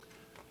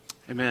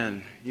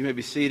Amen. You may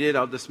be seated.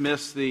 I'll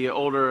dismiss the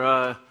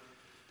older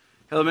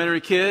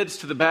elementary kids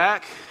to the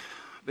back.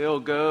 They'll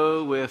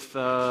go with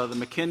the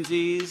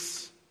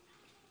McKenzies.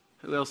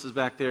 Who else is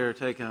back there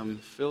taking them?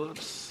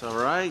 Phillips. All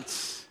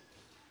right.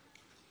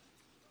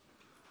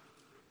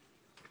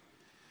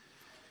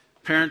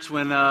 Parents,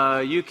 when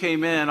you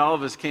came in, all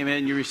of us came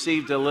in, you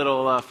received a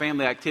little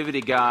family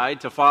activity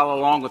guide to follow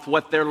along with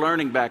what they're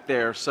learning back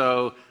there.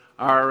 So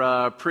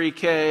our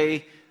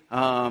pre-K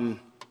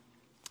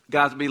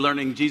guys will be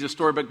learning Jesus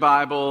Storybook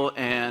Bible,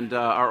 and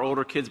our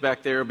older kids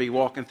back there will be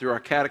walking through our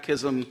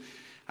catechism.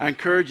 I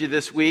encourage you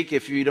this week,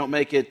 if you don't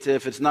make it,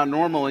 if it's not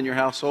normal in your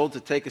household, to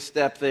take a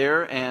step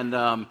there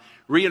and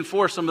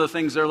reinforce some of the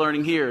things they're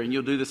learning here. And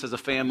you'll do this as a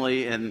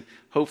family, and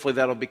hopefully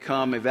that'll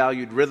become a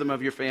valued rhythm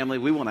of your family.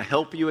 We want to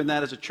help you in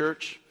that as a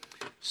church.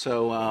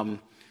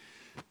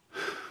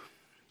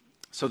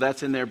 So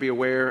that's in there. Be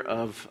aware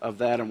of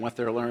that and what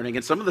they're learning.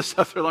 And some of the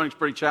stuff they're learning is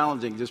pretty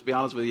challenging, just to be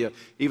honest with you.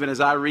 Even as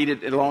I read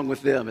it along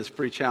with them, it's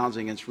pretty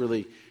challenging. It's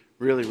really,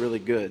 really, really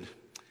good.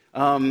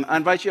 I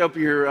invite you to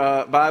open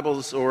your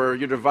Bibles or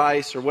your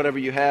device or whatever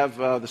you have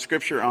the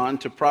scripture on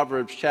to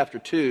Proverbs chapter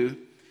 2.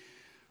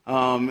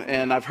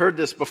 And I've heard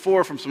this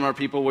before from some of our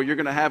people where you're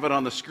going to have it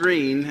on the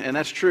screen. And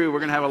that's true. We're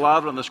going to have a lot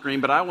of it on the screen.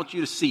 But I want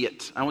you to see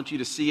it. I want you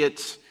to see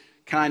it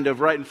kind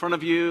of right in front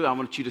of you. I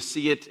want you to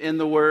see it in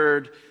the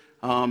Word.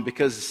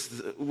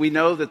 Because we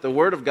know that the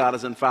Word of God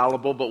is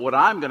infallible, but what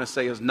I'm going to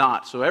say is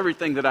not. So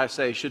everything that I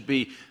say should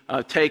be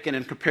taken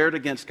and compared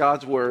against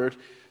God's Word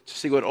to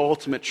see what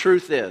ultimate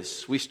truth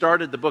is. We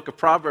started the book of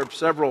Proverbs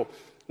several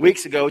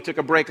weeks ago. We took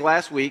a break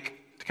last week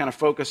to kind of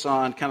focus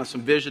on kind of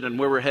some vision and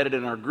where we're headed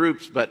in our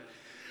groups. But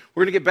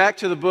we're going to get back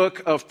to the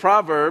book of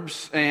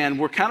Proverbs, and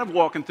we're kind of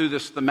walking through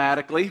this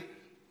thematically.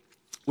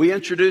 We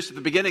introduced at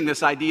the beginning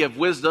this idea of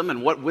wisdom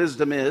and what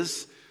wisdom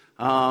is.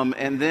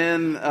 And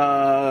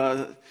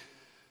then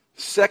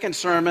second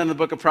sermon in the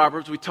book of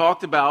Proverbs, we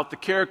talked about the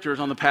characters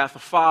on the path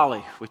of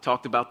folly. We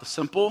talked about the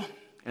simple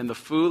and the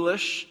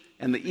foolish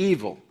and the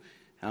evil.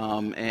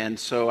 And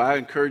so I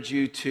encourage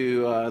you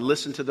to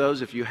listen to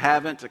those if you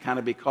haven't, to kind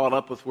of be caught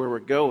up with where we're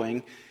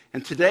going.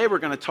 And today we're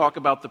going to talk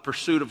about the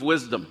pursuit of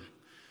wisdom.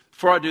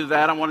 Before I do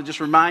that, I want to just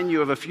remind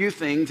you of a few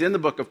things in the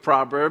book of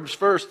Proverbs.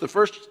 First, the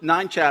first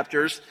 9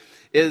 chapters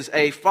is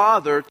a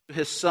father to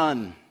his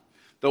son.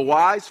 The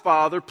wise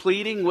father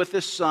pleading with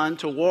his son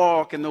to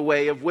walk in the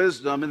way of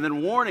wisdom and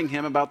then warning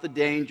him about the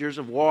dangers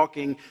of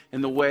walking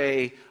in the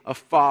way of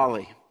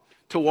folly.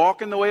 To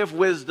walk in the way of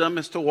wisdom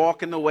is to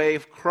walk in the way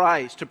of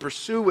Christ. To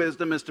pursue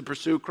wisdom is to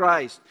pursue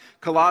Christ.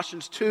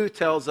 Colossians 2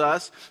 tells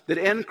us that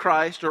in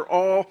Christ are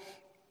all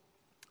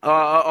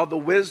of the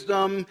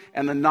wisdom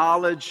and the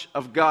knowledge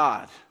of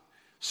God.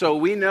 So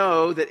we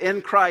know that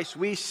in Christ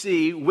we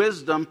see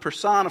wisdom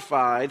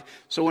personified.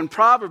 So when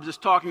Proverbs is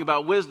talking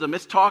about wisdom,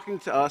 it's talking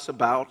to us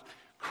about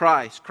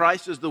Christ.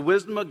 Christ is the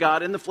wisdom of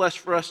God in the flesh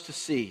for us to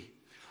see.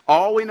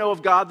 All we know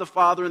of God the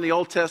Father in the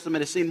Old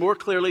Testament is seen more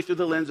clearly through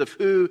the lens of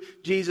who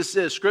Jesus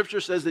is.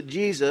 Scripture says that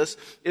Jesus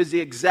is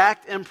the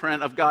exact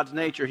imprint of God's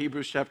nature,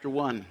 Hebrews chapter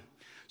 1.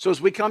 So as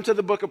we come to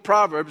the book of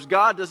Proverbs,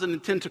 God doesn't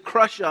intend to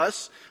crush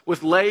us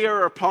with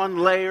layer upon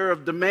layer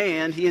of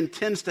demand. He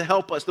intends to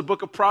help us. The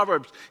book of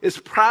Proverbs is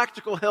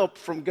practical help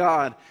from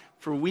God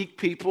for weak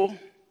people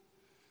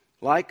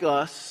like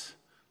us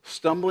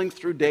stumbling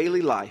through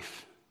daily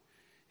life.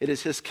 It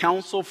is His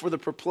counsel for the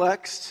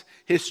perplexed,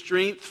 His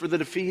strength for the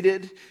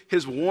defeated,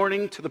 His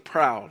warning to the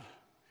proud,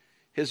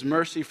 His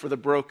mercy for the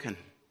broken.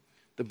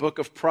 The book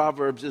of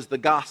Proverbs is the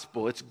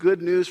gospel. It's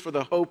good news for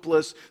the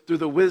hopeless through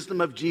the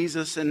wisdom of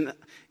Jesus and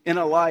in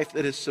a life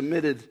that is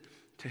submitted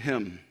to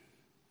Him.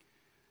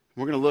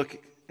 We're going to look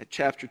at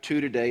chapter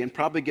 2 today and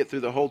probably get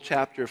through the whole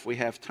chapter if we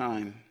have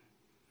time.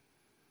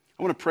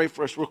 I want to pray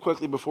for us real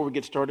quickly before we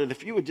get started.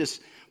 If you would just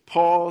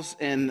pause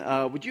and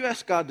would you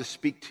ask God to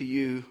speak to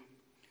you?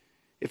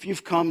 If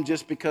you've come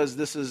just because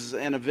this is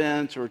an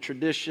event or a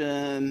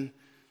tradition,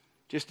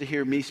 just to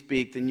hear me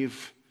speak, then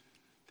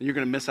you're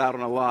going to miss out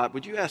on a lot.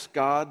 Would you ask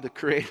God, the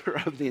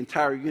creator of the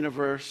entire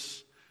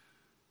universe,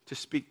 to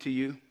speak to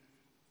you?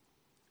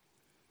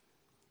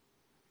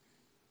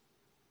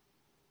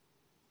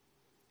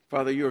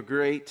 Father, you are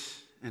great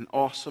and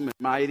awesome and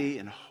mighty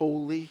and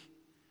holy,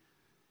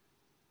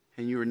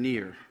 and you are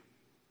near.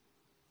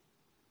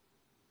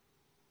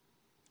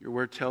 Your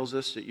word tells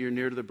us that you're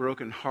near to the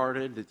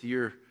brokenhearted, that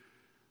you're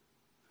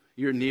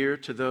near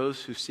to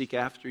those who seek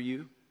after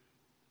you.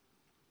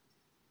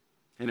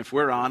 And if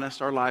we're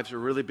honest, our lives are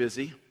really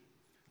busy.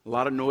 A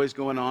lot of noise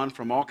going on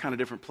from all kind of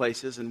different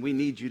places, and we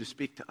need you to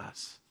speak to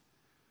us.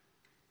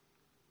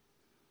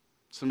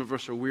 Some of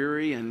us are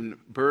weary and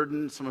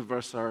burdened. Some of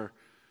us are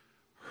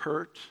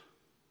hurt.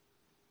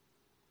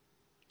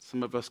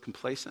 Some of us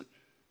complacent.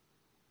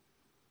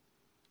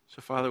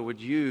 So, Father, would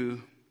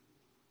you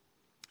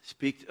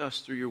speak to us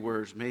through your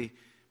words? May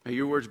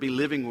your words be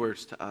living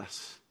words to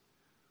us.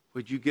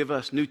 Would you give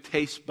us new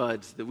taste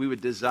buds that we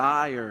would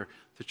desire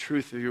the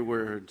truth of your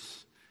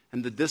words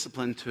and the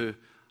discipline to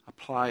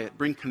apply it.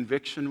 Bring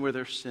conviction where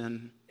there's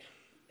sin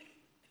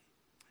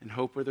and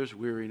hope where there's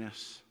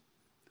weariness.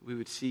 We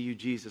would see you,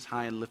 Jesus,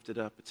 high and lifted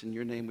up. It's in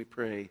your name we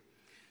pray.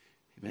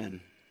 Amen.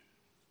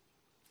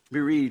 We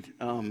read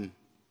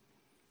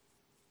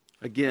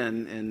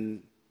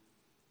again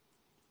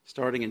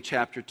starting in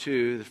chapter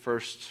 2, the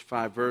first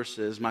 5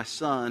 verses. My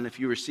son, if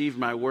you receive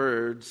my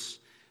words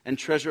and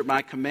treasure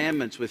my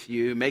commandments with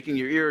you, making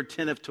your ear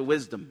attentive to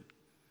wisdom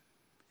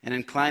and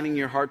inclining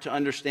your heart to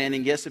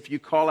understanding, yes, if you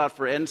call out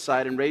for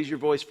insight and raise your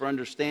voice for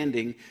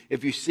understanding,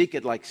 if you seek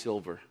it like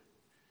silver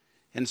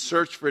and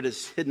search for it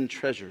as hidden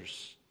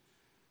treasures,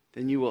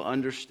 then you will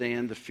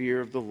understand the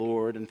fear of the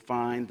Lord and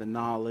find the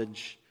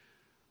knowledge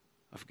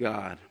of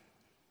God.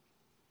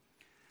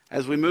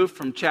 As we move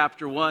from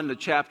chapter 1 to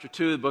chapter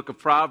 2, the book of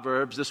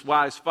Proverbs, this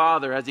wise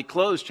father, as he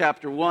closed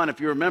chapter 1, if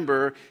you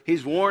remember,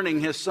 he's warning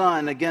his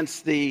son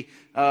against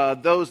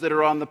those that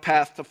are on the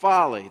path to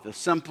folly, the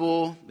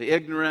simple, the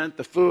ignorant,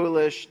 the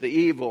foolish, the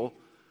evil.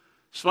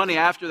 It's funny,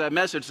 after that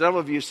message,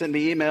 several of you sent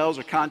me emails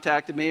or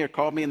contacted me or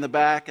called me in the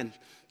back and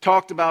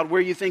talked about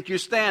where you think you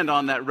stand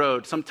on that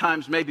road.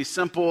 Sometimes maybe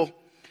simple,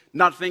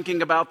 not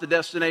thinking about the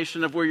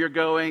destination of where you're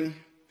going.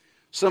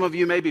 Some of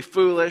you may be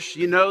foolish.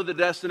 You know the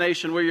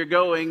destination where you're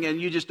going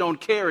and you just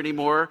don't care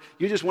anymore.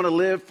 You just want to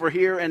live for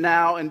here and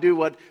now and do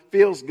what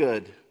feels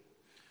good.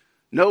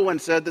 No one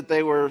said that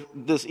they were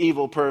this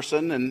evil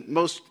person, and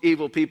most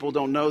evil people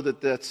don't know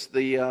that that's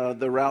the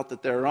route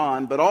that they're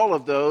on. But all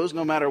of those,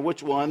 no matter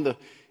which one, the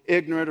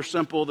ignorant or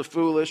simple, the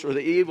foolish or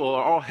the evil,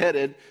 are all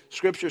headed,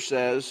 Scripture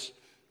says,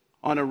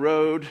 on a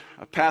road,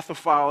 a path of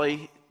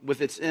folly with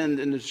its end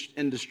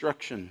in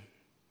destruction.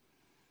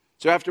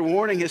 So after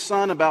warning his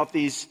son about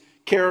these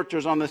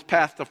characters on this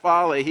path to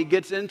folly, he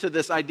gets into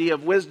this idea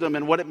of wisdom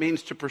and what it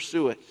means to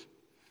pursue it.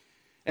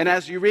 And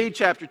as you read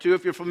chapter 2,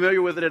 if you're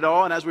familiar with it at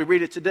all, and as we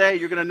read it today,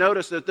 you're going to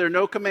notice that there are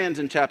no commands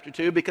in chapter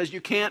 2 because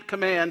you can't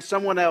command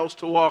someone else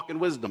to walk in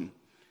wisdom.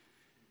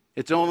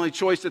 It's the only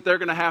choice that they're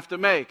going to have to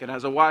make. And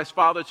as a wise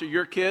father to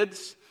your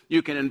kids,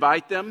 you can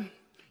invite them.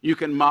 You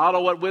can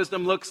model what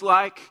wisdom looks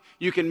like.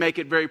 You can make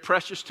it very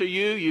precious to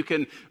you. You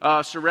can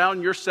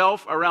surround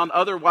yourself around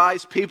other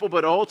wise people.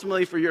 But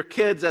ultimately for your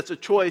kids, that's a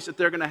choice that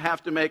they're going to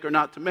have to make or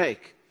not to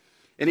make.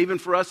 And even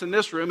for us in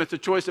this room, it's a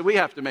choice that we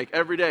have to make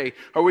every day.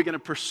 Are we going to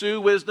pursue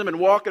wisdom and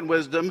walk in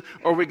wisdom,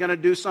 or are we going to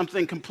do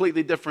something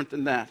completely different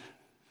than that?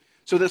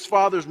 So this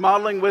father's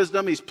modeling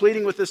wisdom. He's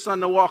pleading with his son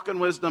to walk in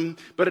wisdom.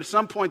 But at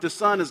some point, the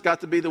son has got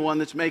to be the one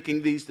that's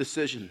making these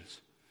decisions.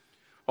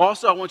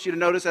 Also, I want you to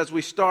notice as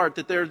we start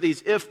that there are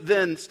these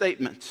if-then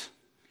statements.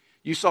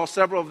 You saw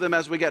several of them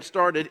as we got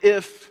started.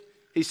 If,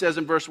 he says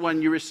in verse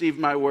 1, you receive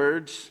my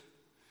words.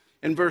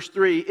 In verse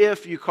 3,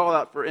 if you call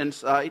out for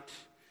insight.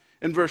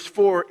 In verse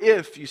 4,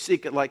 if you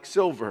seek it like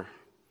silver. And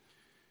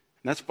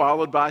that's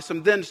followed by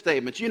some then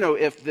statements. You know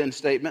if-then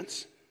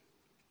statements.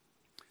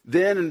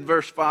 Then in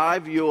verse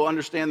 5, you'll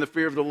understand the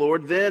fear of the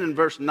Lord. Then in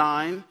verse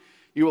 9,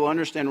 you will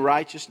understand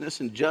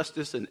righteousness and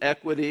justice and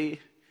equity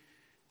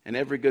and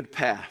every good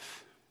path.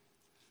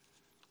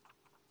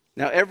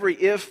 Now, every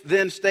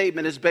if-then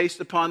statement is based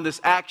upon this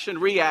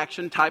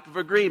action-reaction type of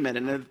agreement.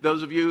 And if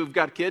those of you who've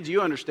got kids,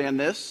 you understand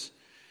this.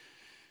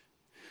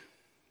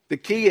 The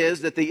key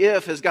is that the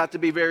if has got to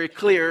be very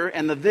clear,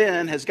 and the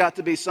then has got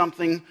to be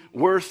something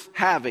worth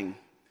having.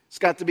 It's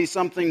got to be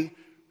something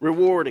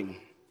rewarding.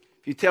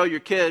 If you tell your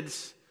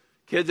kids,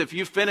 if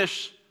you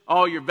finish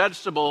all your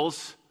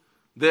vegetables,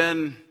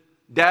 then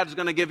Dad's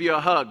going to give you a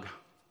hug.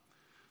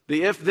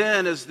 The if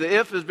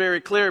is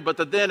very clear, but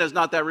the then is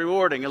not that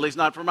rewarding, at least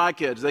not for my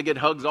kids. They get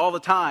hugs all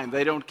the time.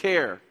 They don't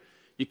care.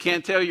 You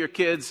can't tell your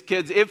kids,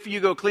 if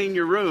you go clean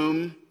your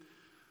room,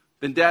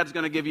 then Dad's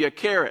going to give you a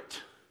carrot.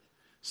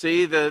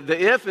 See, the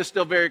if is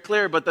still very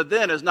clear, but the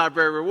then is not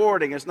very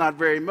rewarding. It's not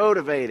very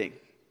motivating.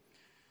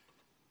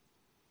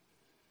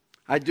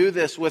 I do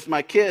this with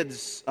my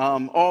kids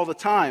all the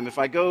time. If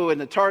I go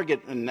into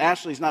Target and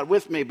Ashley's not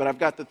with me, but I've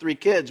got the 3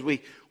 kids,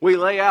 we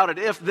lay out an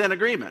if-then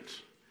agreement.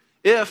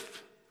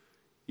 If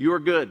you are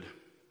good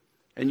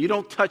and you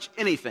don't touch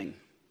anything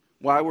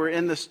while we're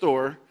in the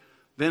store,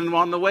 then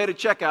on the way to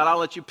checkout, I'll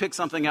let you pick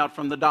something out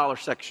from the dollar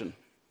section.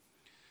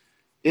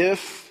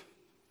 If,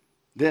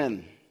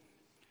 then.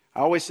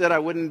 I always said I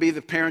wouldn't be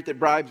the parent that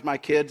bribes my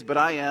kids, but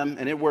I am,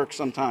 and it works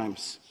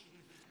sometimes.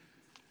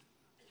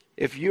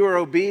 If you are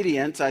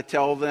obedient, I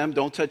tell them,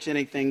 don't touch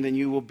anything, then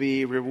you will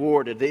be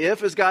rewarded. The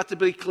if has got to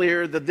be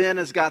clear, the then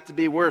has got to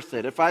be worth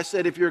it. If I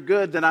said, if you're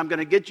good, then I'm going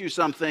to get you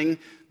something,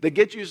 the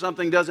get you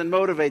something doesn't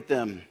motivate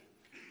them.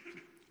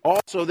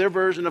 Also, their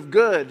version of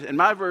good and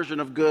my version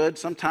of good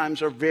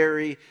sometimes are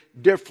very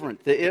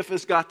different. The if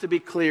has got to be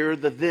clear,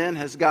 the then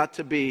has got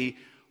to be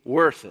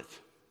worth it.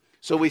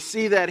 So we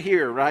see that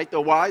here, right?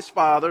 The wise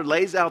father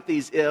lays out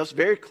these ifs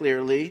very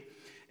clearly,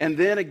 and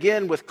then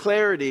again with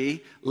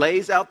clarity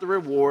lays out the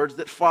rewards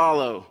that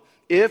follow.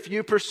 If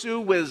you pursue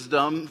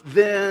wisdom,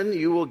 then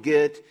you will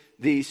get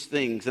these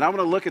things. And I'm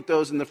going to look at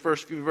those in the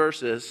first few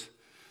verses.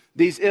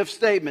 These if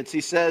statements,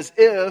 he says,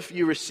 if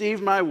you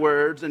receive my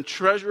words and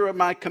treasure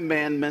my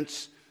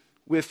commandments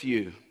with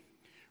you.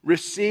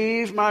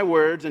 receive my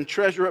words and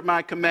treasure up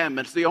my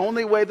commandments. The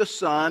only way the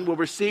Son will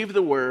receive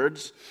the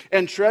words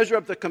and treasure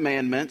up the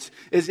commandments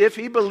is if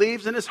he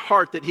believes in his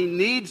heart that he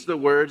needs the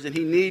words and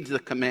he needs the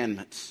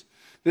commandments.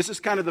 This is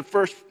kind of the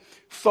first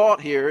thought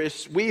here,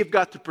 is we've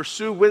got to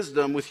pursue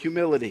wisdom with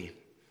humility.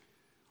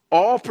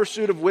 All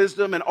pursuit of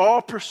wisdom and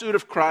all pursuit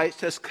of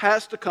Christ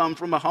has to come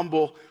from a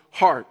humble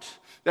heart.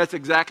 That's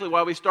exactly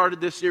why we started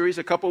this series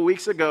a couple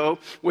weeks ago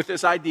with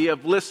this idea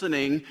of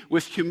listening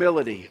with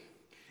humility.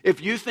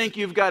 If you think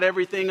you've got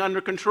everything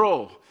under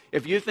control,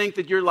 if you think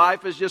that your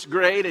life is just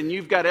great and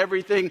you've got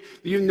everything,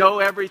 you know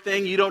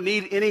everything, you don't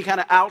need any kind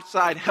of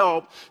outside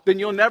help, then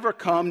you'll never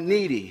come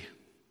needy.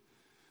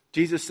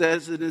 Jesus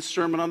says in his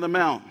Sermon on the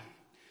Mount,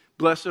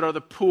 blessed are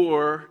the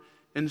poor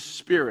in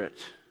spirit.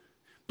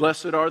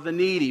 Blessed are the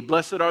needy.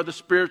 Blessed are the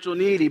spiritual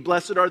needy.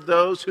 Blessed are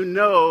those who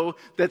know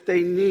that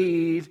they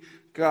need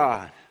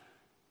God.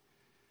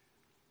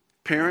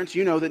 Parents,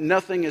 you know that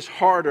nothing is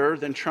harder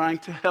than trying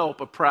to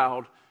help a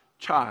proud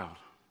child.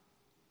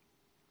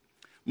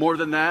 More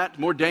than that,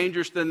 more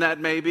dangerous than that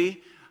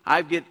maybe,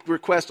 I get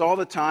requests all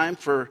the time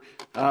for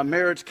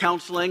marriage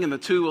counseling, and the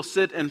two will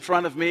sit in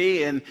front of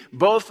me, and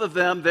both of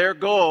them, their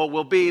goal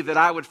will be that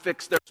I would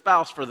fix their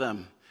spouse for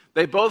them.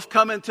 They both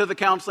come into the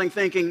counseling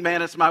thinking,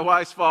 man, it's my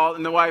wife's fault,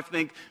 and the wife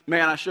thinks,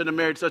 man, I shouldn't have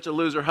married such a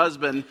loser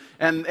husband.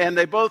 And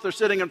they both are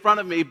sitting in front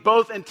of me,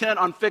 both intent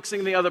on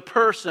fixing the other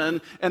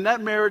person, and that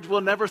marriage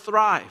will never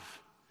thrive.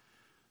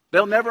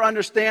 They'll never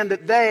understand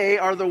that they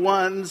are the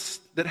ones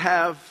that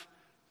have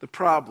the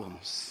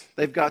problems.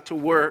 They've got to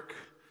work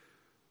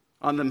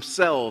on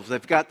themselves.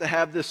 They've got to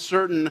have this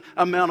certain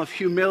amount of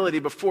humility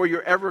before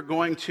you're ever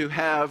going to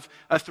have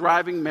a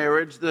thriving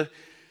marriage.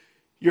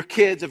 Your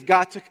kids have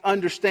got to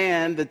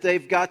understand that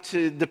they've got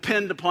to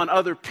depend upon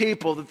other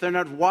people, that they're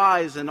not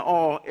wise in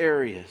all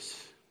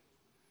areas.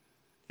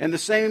 And the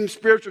same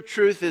spiritual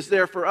truth is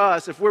there for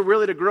us. If we're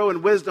really to grow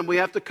in wisdom, we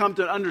have to come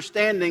to an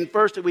understanding,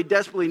 first, that we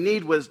desperately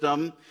need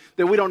wisdom,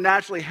 that we don't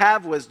naturally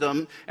have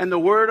wisdom, and the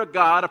Word of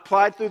God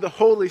applied through the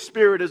Holy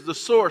Spirit is the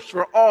source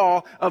for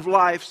all of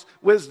life's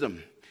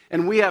wisdom.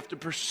 And we have to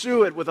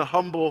pursue it with a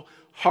humble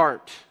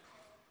heart.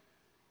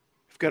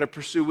 We've got to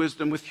pursue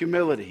wisdom with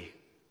humility.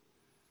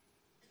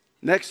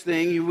 Next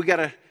thing, we got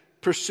to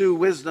pursue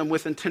wisdom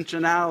with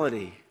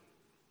intentionality.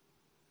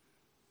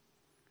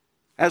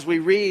 As we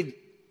read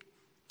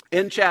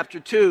in chapter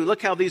 2,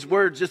 look how these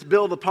words just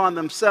build upon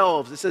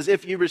themselves. It says,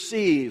 if you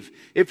receive,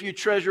 if you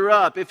treasure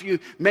up, if you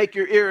make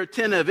your ear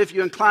attentive, if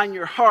you incline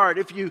your heart,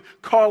 if you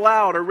call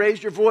out or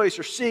raise your voice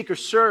or seek or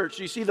search.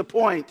 You see the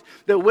point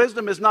that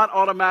wisdom is not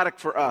automatic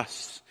for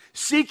us.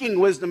 Seeking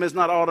wisdom is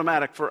not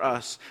automatic for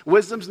us.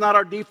 Wisdom's not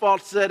our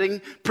default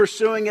setting.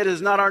 Pursuing it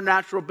is not our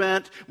natural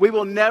bent. We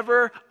will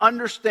never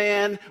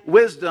understand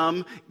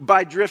wisdom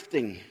by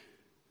drifting.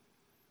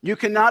 You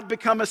cannot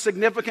become a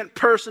significant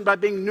person by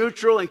being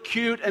neutral and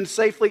cute and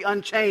safely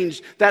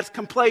unchanged. That's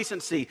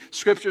complacency.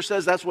 Scripture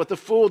says that's what the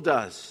fool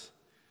does.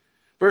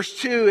 Verse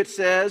 2, it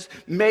says,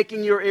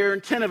 making your ear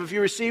attentive. If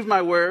you receive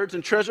my words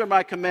and treasure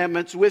my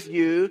commandments with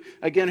you.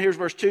 Again, here's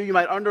verse 2. You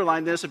might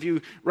underline this if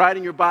you write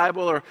in your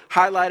Bible or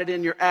highlight it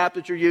in your app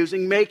that you're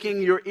using.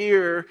 Making your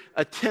ear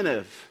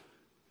attentive.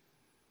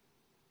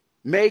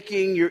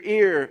 Making your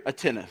ear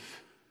attentive.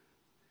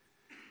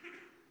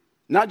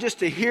 Not just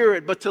to hear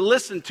it, but to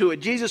listen to it.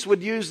 Jesus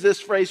would use this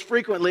phrase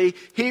frequently.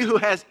 He who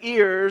has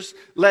ears,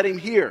 let him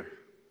hear.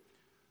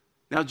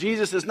 Now,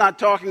 Jesus is not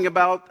talking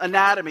about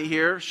anatomy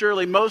here.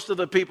 Surely most of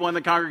the people in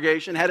the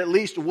congregation had at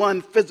least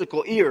one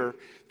physical ear.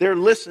 They're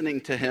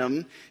listening to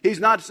him. He's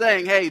not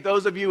saying, hey,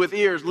 those of you with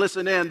ears,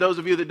 listen in. Those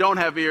of you that don't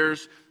have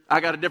ears, I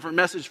got a different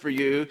message for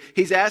you.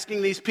 He's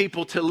asking these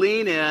people to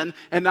lean in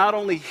and not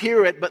only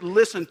hear it, but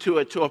listen to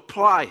it, to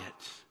apply it.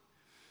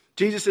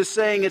 Jesus is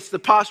saying it's the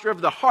posture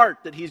of the heart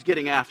that he's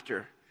getting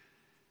after.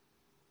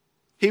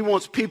 He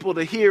wants people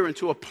to hear and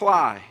to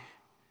apply.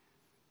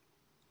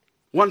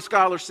 One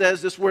scholar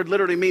says this word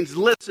literally means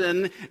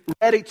listen,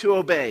 ready to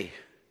obey.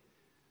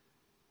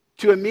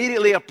 To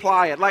immediately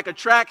apply it. Like a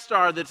track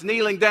star that's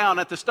kneeling down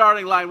at the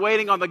starting line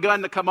waiting on the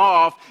gun to come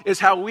off is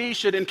how we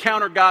should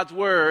encounter God's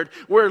word.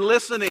 We're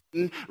listening,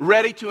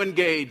 ready to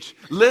engage.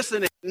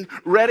 Listening,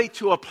 ready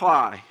to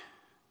apply.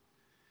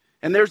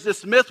 And there's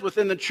this myth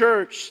within the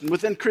church and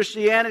within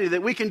Christianity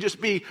that we can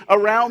just be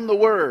around the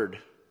Word.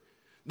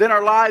 Then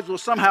our lives will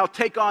somehow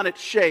take on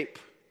its shape.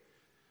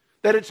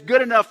 That it's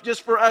good enough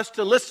just for us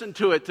to listen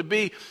to it, to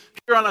be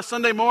here on a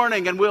Sunday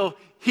morning and we'll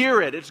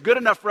hear it. It's good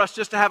enough for us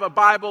just to have a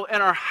Bible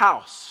in our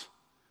house.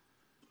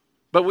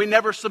 But we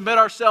never submit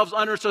ourselves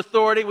under its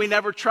authority. We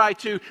never try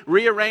to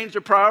rearrange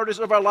the priorities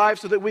of our lives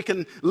so that we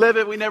can live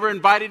it. We never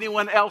invite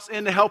anyone else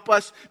in to help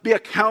us be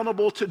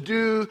accountable to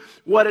do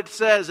what it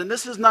says. And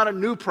this is not a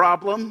new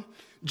problem.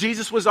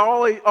 Jesus was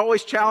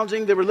always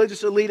challenging the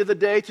religious elite of the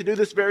day to do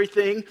this very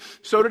thing.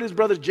 So did his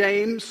brother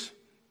James.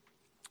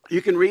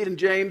 You can read in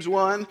James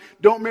 1,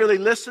 don't merely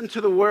listen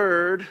to the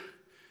word,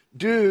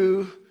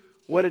 do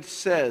what it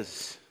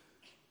says.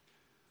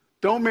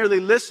 Don't merely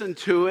listen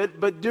to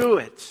it, but do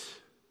it.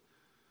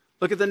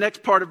 Look at the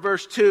next part of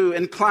verse 2.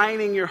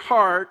 Inclining your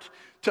heart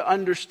to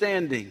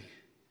understanding.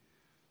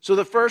 So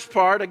the first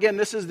part, again,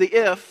 this is the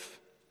if.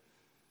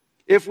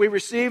 If we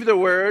receive the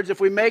words, if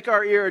we make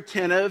our ear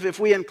attentive, if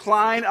we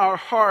incline our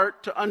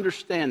heart to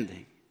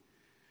understanding.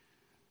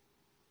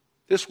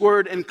 This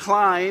word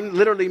incline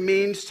literally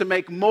means to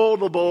make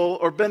moldable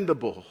or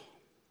bendable.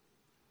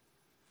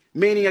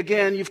 Meaning,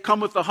 again, you've come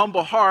with a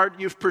humble heart,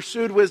 you've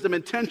pursued wisdom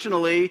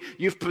intentionally,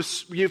 you've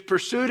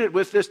pursued it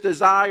with this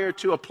desire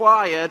to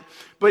apply it,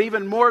 but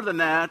even more than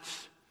that,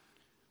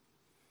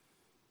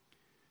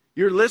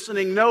 you're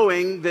listening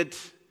knowing that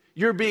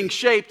you're being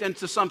shaped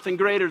into something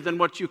greater than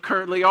what you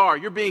currently are.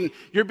 You're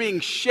being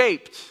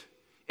shaped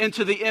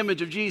into the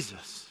image of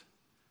Jesus.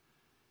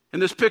 In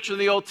this picture in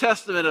the Old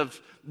Testament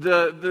of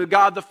the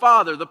God the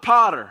Father, the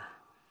potter,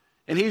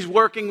 and he's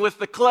working with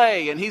the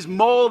clay, and he's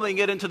molding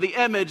it into the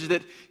image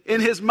that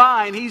in his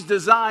mind he's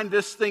designed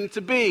this thing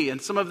to be.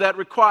 And some of that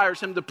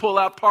requires him to pull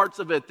out parts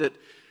of it that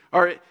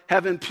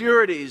have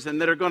impurities and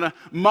that are going to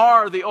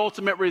mar the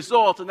ultimate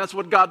result. And that's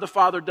what God the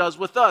Father does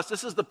with us.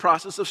 This is the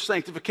process of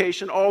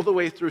sanctification all the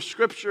way through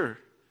Scripture.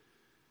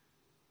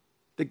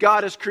 That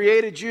God has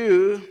created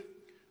you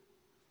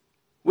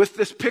with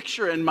this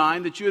picture in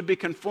mind that you would be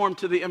conformed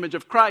to the image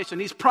of Christ.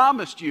 And he's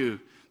promised you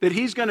that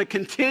he's going to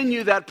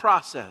continue that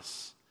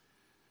process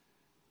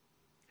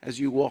as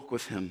you walk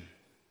with him.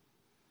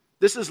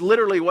 This is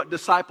literally what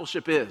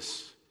discipleship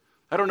is.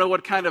 I don't know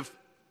what kind of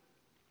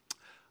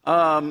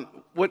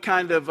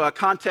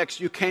context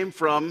you came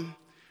from.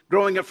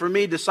 Growing up for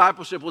me,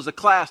 discipleship was a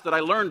class that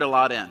I learned a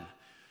lot in.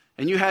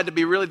 And you had to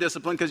be really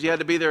disciplined because you had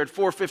to be there at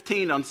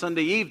 4:15 on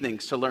Sunday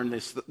evenings to learn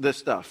this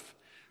stuff.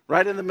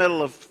 Right in the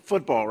middle of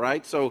football,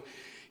 right? So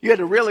you had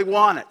to really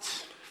want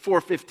it,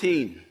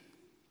 4:15.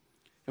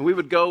 And we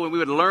would go and we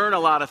would learn a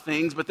lot of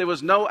things, but there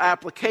was no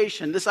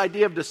application. This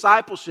idea of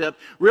discipleship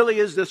really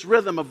is this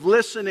rhythm of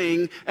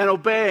listening and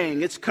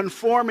obeying. It's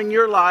conforming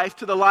your life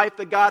to the life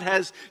that God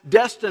has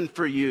destined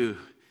for you.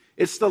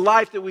 It's the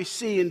life that we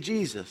see in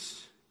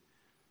Jesus.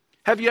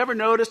 Have you ever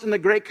noticed in the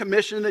Great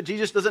Commission that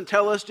Jesus doesn't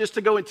tell us just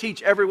to go and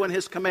teach everyone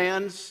his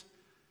commands?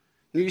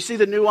 You see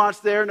the nuance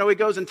there? No, he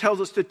goes and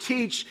tells us to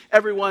teach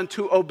everyone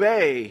to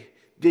obey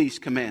these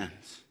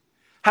commands.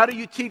 How do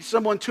you teach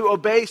someone to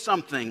obey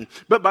something?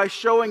 But by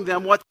showing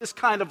them what this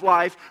kind of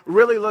life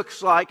really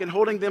looks like and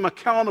holding them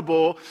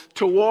accountable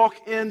to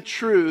walk in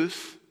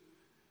truth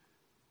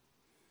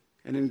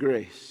and in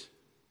grace.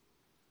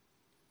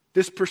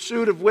 This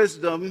pursuit of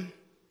wisdom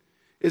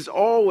is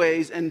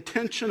always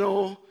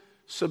intentional,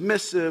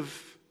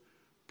 submissive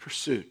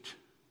pursuit.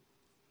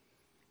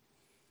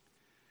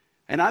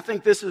 And I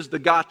think this is the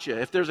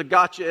gotcha. If there's a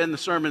gotcha in the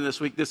sermon this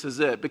week, this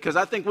is it. Because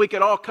I think we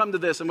could all come to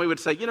this and we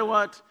would say, you know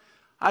what?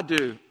 I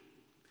do.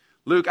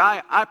 Luke,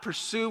 I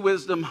pursue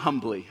wisdom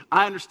humbly.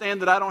 I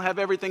understand that I don't have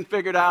everything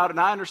figured out, and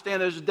I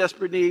understand there's a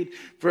desperate need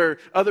for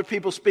other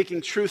people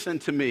speaking truth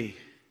into me.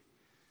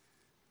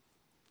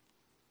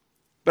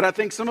 But I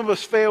think some of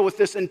us fail with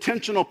this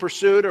intentional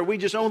pursuit, or we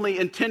just only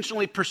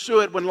intentionally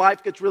pursue it when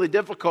life gets really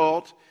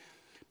difficult.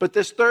 But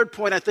this third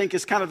point, I think,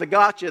 is kind of the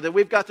gotcha, that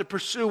we've got to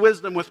pursue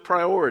wisdom with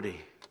priority.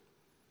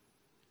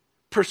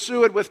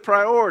 Pursue it with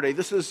priority.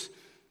 This is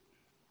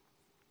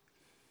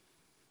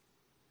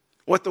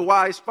what the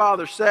wise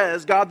father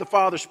says, God the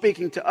Father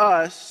speaking to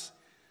us.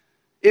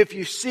 If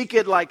you seek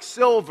it like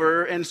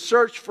silver and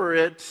search for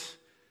it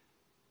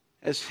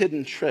as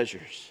hidden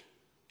treasures.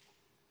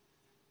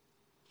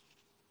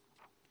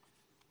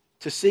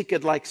 To seek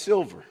it like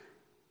silver.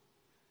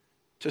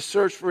 To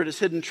search for it as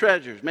hidden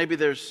treasures. Maybe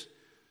there's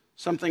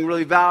something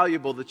really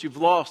valuable that you've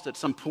lost at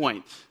some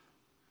point.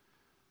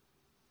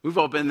 We've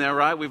all been there,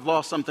 right? We've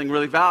lost something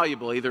really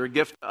valuable, either a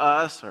gift to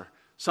us or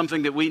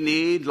something that we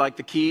need, like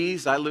the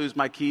keys. I lose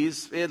my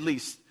keys at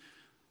least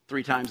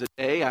 3 times a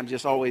day. I'm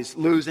just always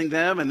losing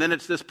them. And then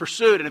it's this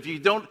pursuit. And if you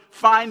don't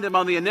find them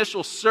on the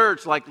initial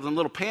search, like the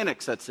little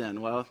panic sets in.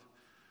 Well,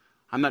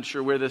 I'm not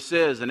sure where this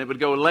is. And it would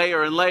go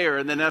layer and layer.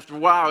 And then after a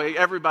while,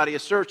 everybody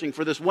is searching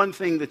for this one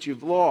thing that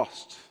you've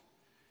lost.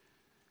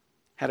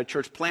 Had a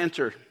church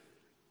planter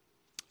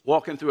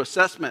walking through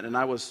assessment. And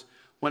I was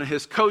one of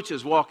his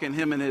coaches walking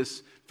him and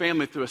his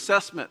family through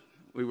assessment.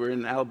 We were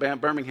in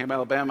Birmingham,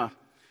 Alabama.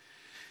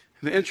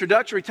 In the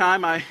introductory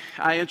time,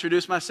 I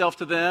introduced myself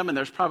to them, and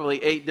there's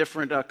probably 8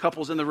 different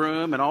couples in the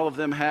room, and all of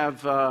them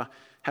have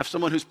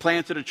someone who's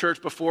planted a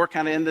church before,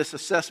 kind of in this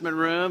assessment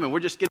room, and we're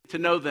just getting to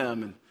know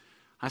them. And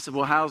I said,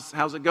 well,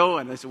 how's it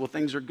going? They said, well,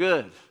 things are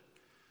good. And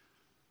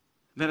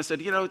then I said,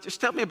 just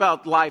tell me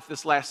about life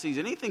this last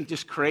season. Anything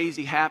just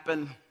crazy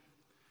happen?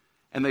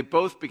 And they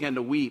both began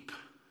to weep,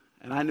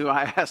 and I knew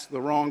I asked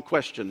the wrong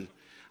question.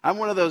 I'm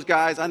one of those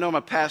guys, I know I'm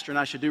a pastor and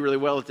I should do really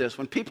well at this.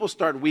 When people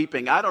start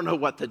weeping, I don't know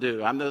what to do.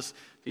 Do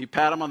you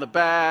pat them on the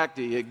back?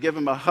 Do you give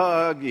them a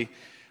hug?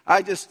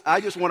 I just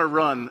want to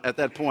run at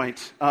that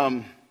point.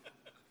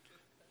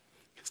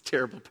 It's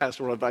terrible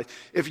pastoral advice.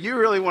 If you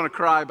really want to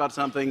cry about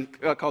something,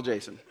 call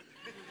Jason.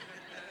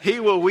 He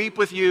will weep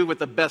with you with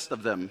the best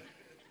of them.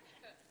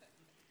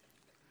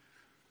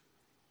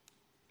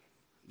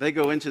 They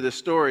go into this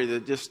story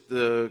that just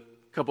the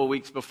a couple of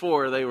weeks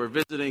before, they were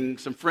visiting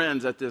some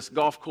friends at this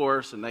golf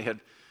course, and they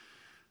had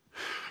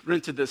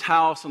rented this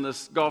house on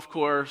this golf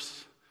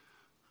course.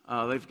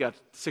 They've got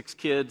 6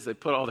 kids. They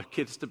put all their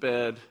kids to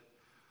bed.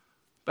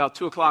 About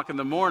 2 o'clock in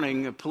the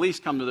morning, the police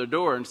come to their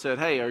door and said,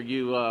 "Hey, are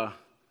you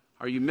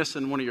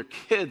missing one of your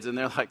kids?" And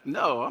they're like,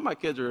 "No, all my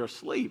kids are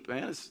asleep,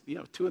 man. It's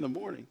 2 in the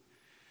morning."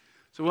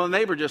 So, well, a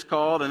neighbor just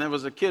called, and there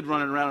was a kid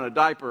running around in a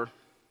diaper.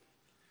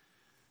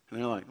 And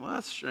they're like, "Well,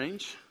 that's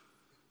strange."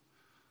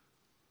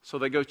 So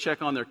they go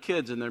check on their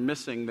kids, and they're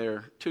missing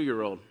their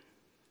 2-year-old.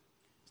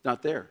 It's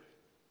not there.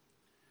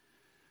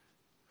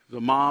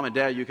 The mom and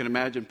dad, you can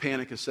imagine,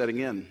 panic is setting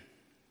in.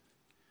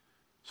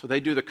 So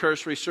they do the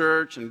cursory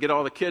search and get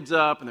all the kids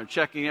up, and they're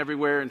checking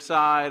everywhere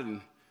inside.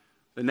 And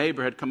the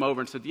neighbor had come over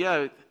and said,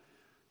 "Yeah,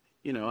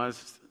 I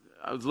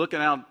was looking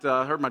out,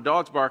 I heard my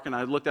dogs barking.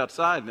 I looked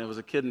outside, and there was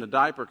a kid in a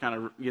diaper kind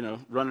of,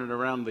 running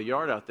around the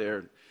yard out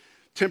there.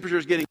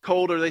 Temperature's getting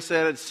colder. They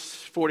said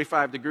it's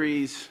 45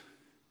 degrees.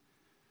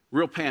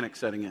 Real panic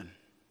setting in.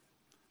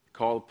 They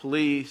call the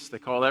police. They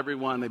call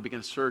everyone. They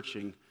begin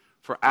searching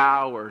for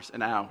hours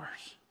and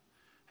hours.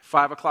 At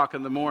 5 o'clock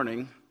in the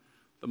morning,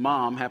 the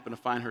mom happened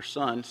to find her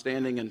son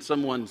standing in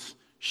someone's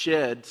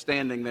shed,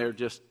 standing there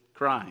just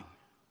crying.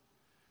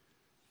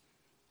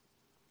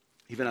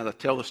 Even as I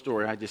tell the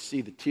story, I just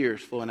see the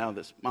tears flowing out of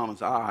this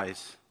mama's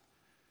eyes.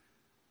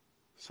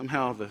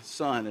 Somehow the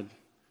son had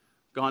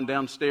gone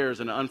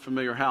downstairs in an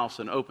unfamiliar house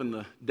and opened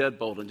the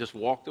deadbolt and just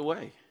walked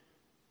away.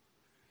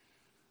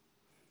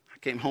 I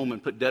came home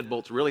and put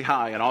deadbolts really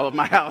high in all of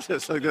my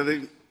houses. So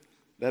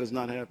that is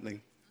not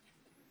happening.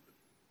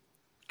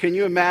 Can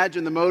you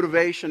imagine the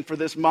motivation for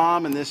this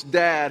mom and this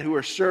dad who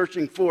are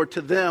searching for,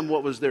 to them,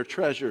 what was their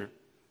treasure?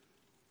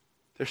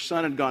 Their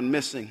son had gone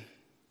missing.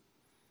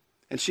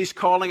 And she's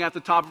calling at the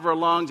top of her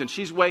lungs, and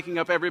she's waking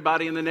up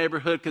everybody in the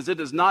neighborhood, because it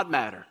does not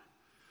matter.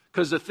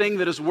 Because the thing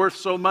that is worth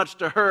so much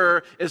to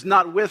her is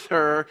not with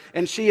her,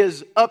 and she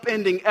is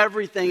upending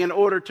everything in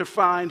order to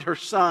find her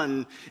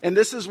son. And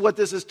this is what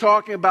this is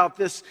talking about,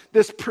 this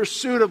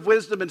pursuit of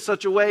wisdom in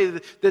such a way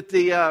that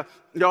the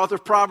author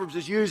of Proverbs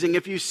is using.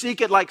 If you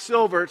seek it like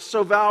silver, it's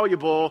so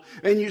valuable,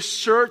 and you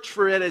search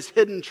for it as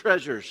hidden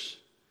treasures.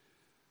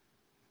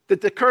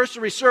 That the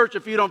cursory search,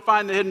 if you don't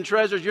find the hidden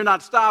treasures, you're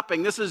not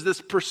stopping. This is this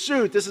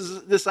pursuit. This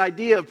is this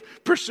idea of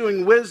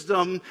pursuing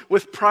wisdom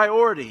with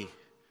priority.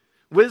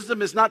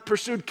 Wisdom is not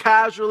pursued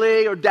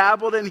casually or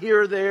dabbled in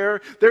here or there.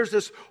 There's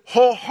this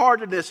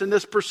wholeheartedness in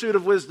this pursuit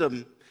of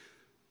wisdom.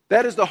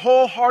 That is the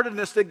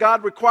wholeheartedness that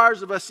God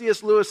requires of us.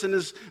 C.S. Lewis in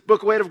his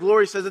book, Weight of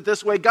Glory, says it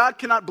this way: God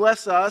cannot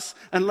bless us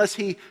unless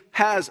He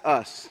has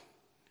us.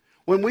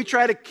 When we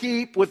try to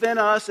keep within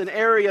us an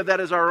area that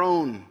is our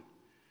own,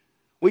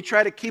 we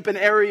try to keep an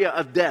area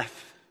of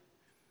death.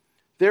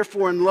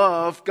 Therefore, in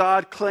love,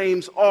 God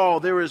claims all.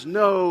 There is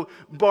no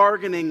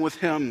bargaining with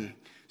Him.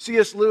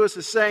 C.S. Lewis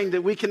is saying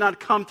that we cannot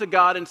come to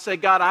God and say,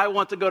 "God, I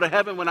want to go to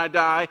heaven when I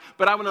die,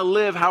 but I want to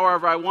live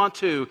however I want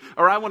to."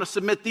 Or, "I want to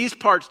submit these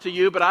parts to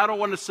you, but I don't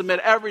want to submit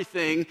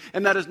everything."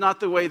 And that is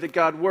not the way that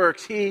God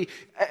works. He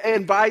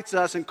invites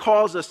us and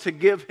calls us to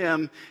give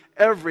Him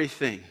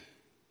everything.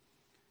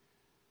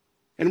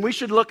 And we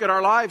should look at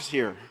our lives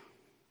here.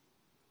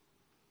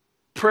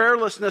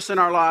 Prayerlessness in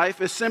our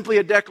life is simply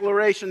a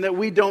declaration that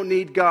we don't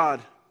need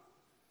God.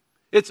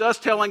 It's us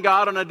telling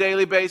God on a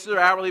daily basis or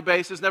hourly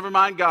basis, "Never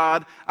mind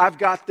God, I've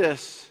got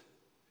this."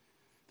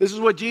 This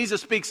is what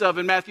Jesus speaks of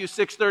in Matthew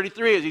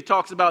 6:33 as He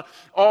talks about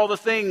all the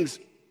things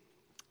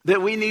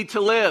that we need to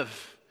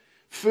live.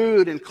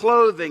 Food and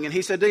clothing. And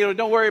He said,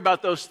 don't worry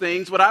about those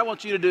things. What I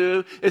want you to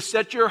do is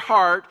set your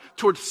heart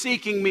towards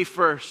seeking Me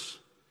first.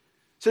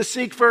 It says,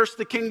 seek first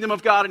the kingdom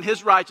of God and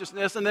His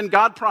righteousness, and then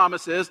God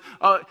promises,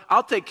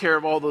 I'll take care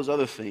of all those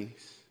other things.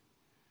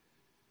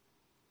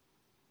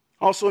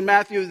 Also in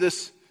Matthew,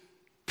 this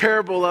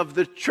parable of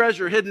the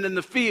treasure hidden in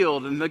the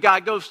field, and the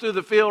guy goes through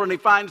the field and he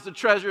finds the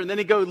treasure, and then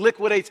he goes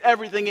liquidates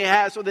everything he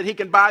has so that he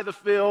can buy the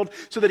field,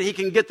 so that he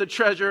can get the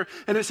treasure.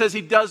 And it says he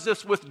does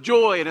this with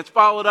joy, and it's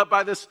followed up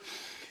by this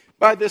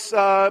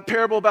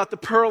parable about the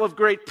pearl of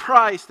great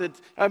price, that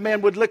a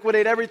man would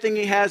liquidate everything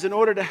he has in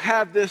order to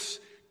have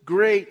this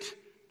great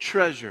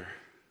treasure.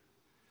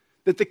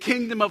 That the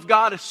kingdom of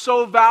God is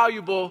so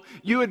valuable,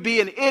 you would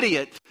be an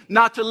idiot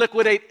not to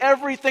liquidate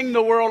everything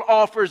the world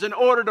offers in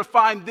order to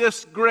find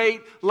this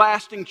great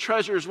lasting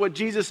treasure, is what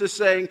Jesus is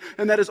saying.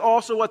 And that is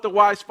also what the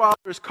wise father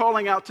is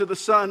calling out to the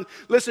son.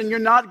 Listen, you're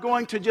not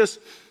going to just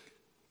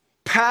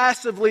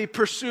passively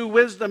pursue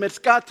wisdom. It's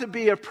got to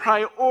be a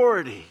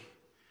priority.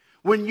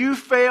 When you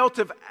fail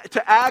to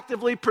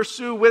actively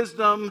pursue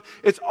wisdom,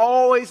 it's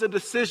always a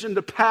decision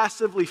to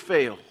passively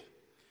fail.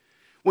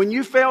 When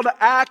you fail to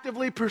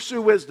actively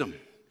pursue wisdom,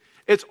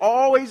 it's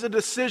always a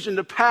decision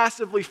to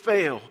passively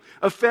fail.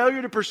 A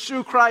failure to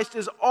pursue Christ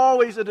is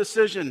always a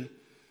decision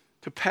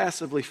to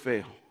passively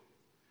fail.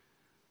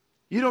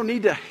 You don't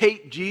need to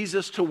hate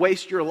Jesus to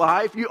waste your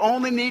life. You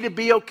only need to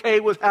be okay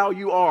with how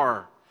you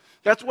are.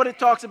 That's what it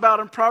talks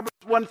about in Proverbs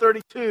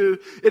 132.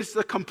 It's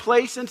the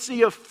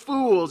complacency of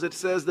fools, it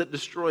says, that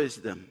destroys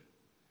them.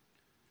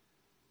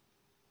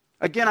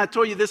 Again, I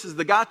told you this is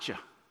the gotcha.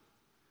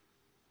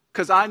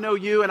 Because I know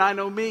you and I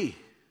know me.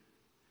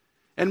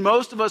 And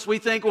most of us, we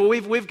think, well,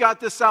 we've got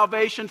this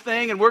salvation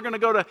thing and we're going to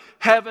go to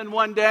heaven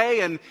one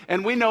day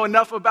and we know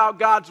enough about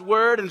God's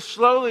word, and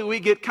slowly we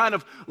get kind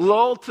of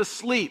lulled to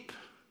sleep.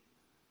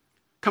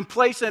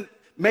 Complacent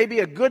may be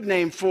a good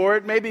name for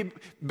it. Maybe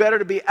better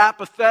to be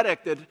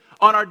apathetic, that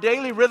on our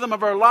daily rhythm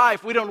of our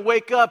life, we don't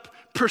wake up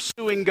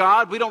pursuing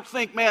God. We don't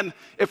think, man,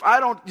 if I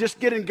don't just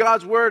get in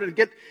God's word and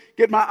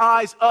get my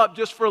eyes up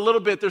just for a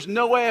little bit, there's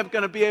no way I'm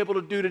going to be able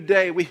to do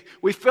today.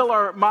 We fill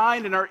our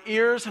mind and our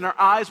ears and our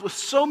eyes with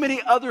so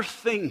many other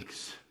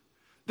things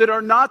that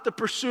are not the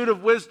pursuit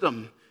of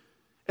wisdom.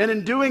 And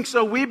in doing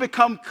so, we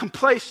become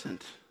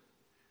complacent.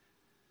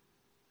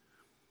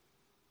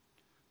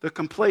 The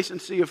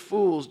complacency of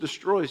fools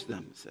destroys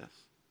them, it says.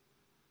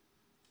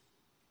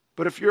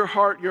 But if your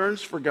heart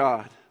yearns for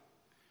God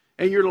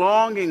and you're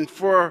longing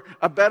for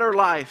a better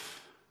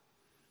life,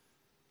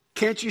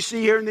 can't you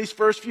see here in these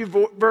first few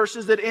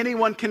verses that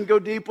anyone can go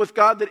deep with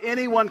God, that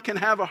anyone can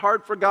have a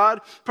heart for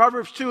God?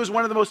 Proverbs 2 is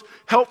one of the most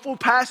helpful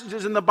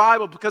passages in the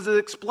Bible because it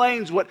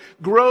explains what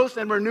growth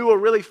and renewal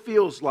really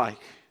feels like.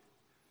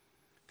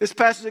 This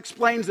passage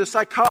explains the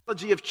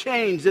psychology of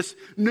change. This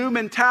new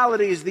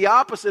mentality is the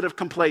opposite of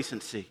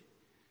complacency.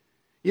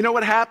 You know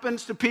what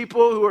happens to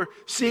people who are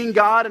seeing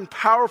God in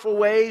powerful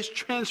ways?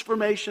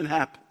 Transformation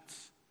happens.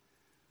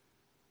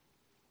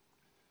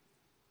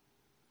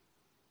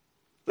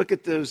 Look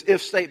at those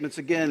if statements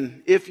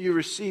again. If you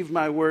receive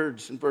my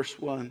words in verse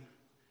 1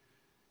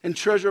 and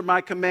treasure my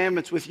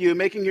commandments with you,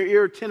 making your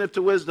ear attentive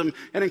to wisdom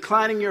and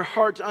inclining your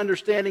heart to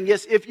understanding.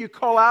 Yes, if you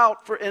call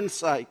out for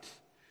insight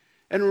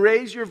and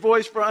raise your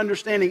voice for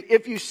understanding,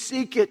 if you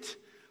seek it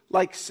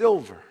like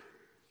silver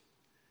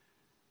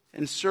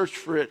and search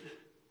for it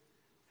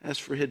as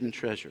for hidden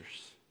treasures.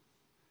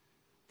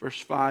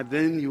 Verse 5,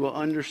 then you will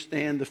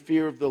understand the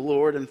fear of the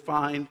Lord and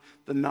find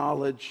the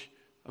knowledge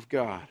of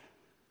God.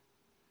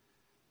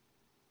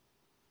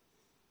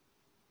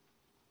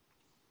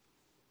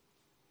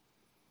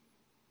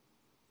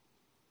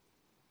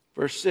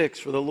 Verse 6,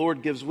 for the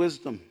Lord gives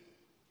wisdom.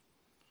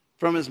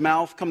 From his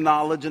mouth come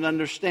knowledge and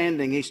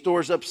understanding. He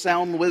stores up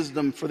sound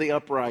wisdom for the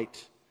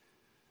upright.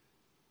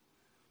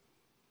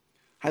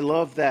 I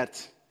love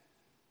that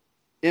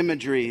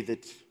imagery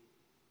that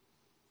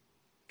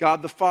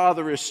God the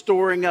Father is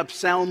storing up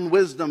sound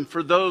wisdom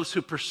for those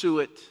who pursue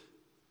it.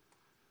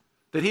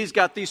 That he's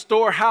got these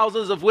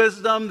storehouses of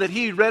wisdom that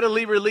he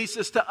readily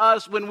releases to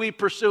us when we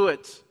pursue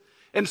it.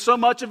 And so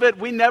much of it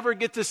we never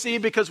get to see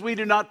because we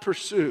do not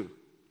pursue.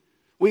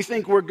 We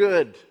think we're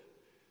good.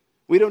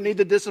 We don't need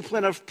the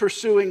discipline of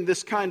pursuing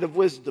this kind of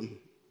wisdom.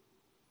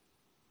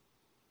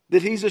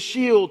 That he's a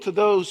shield to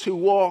those who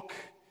walk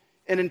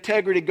in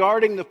integrity,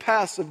 guarding the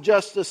paths of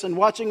justice and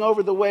watching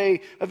over the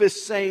way of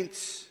his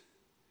saints.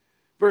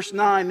 Verse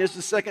 9 is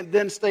the second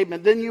then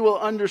statement. Then you will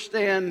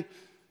understand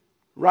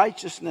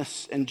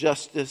righteousness and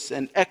justice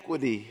and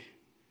equity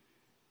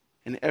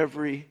in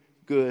every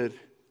good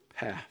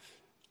path.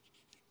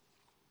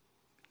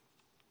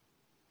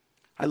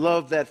 I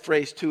love that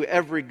phrase too,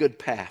 every good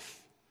path.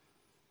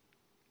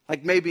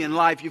 Like maybe in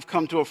life you've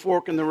come to a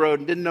fork in the road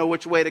and didn't know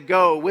which way to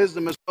go.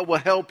 Wisdom is what will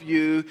help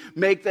you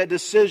make that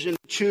decision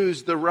to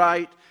choose the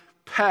right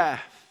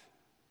path.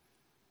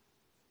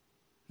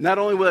 Not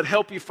only will it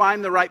help you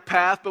find the right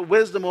path, but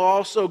wisdom will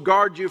also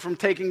guard you from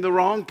taking the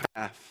wrong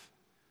path.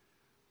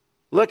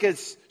 Look at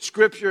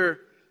Scripture,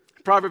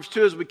 Proverbs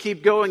 2, as we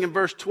keep going in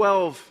verse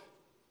 12.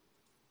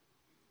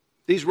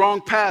 These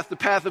wrong paths, the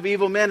path of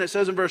evil men, it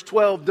says in verse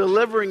 12,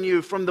 delivering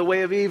you from the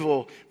way of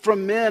evil,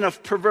 from men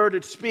of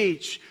perverted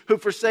speech, who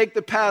forsake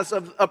the paths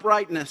of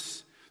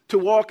uprightness, to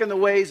walk in the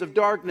ways of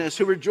darkness,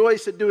 who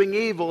rejoice at doing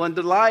evil and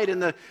delight in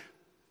the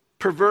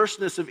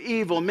perverseness of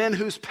evil, men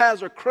whose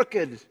paths are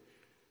crooked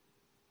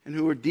and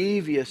who are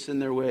devious in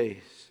their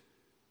ways.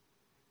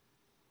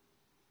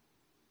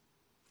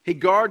 He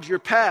guards your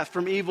path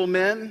from evil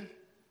men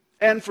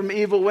and from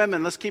evil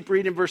women. Let's keep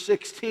reading verse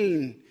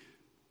 16.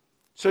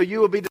 So you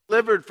will be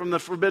delivered from the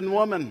forbidden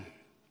woman,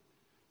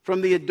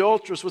 from the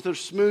adulteress with her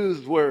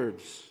smooth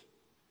words,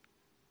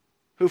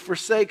 who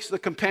forsakes the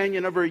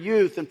companion of her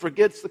youth and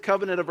forgets the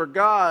covenant of her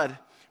God.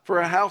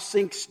 For her house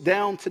sinks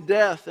down to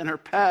death and her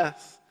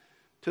path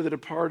to the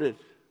departed.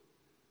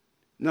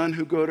 None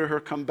who go to her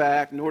come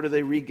back, nor do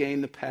they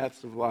regain the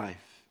paths of life.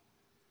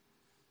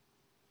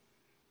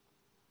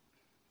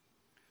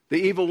 The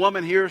evil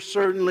woman here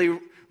certainly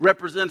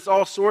represents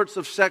all sorts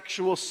of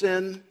sexual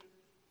sin.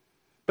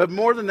 But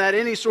more than that,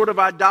 any sort of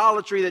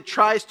idolatry that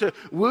tries to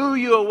woo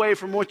you away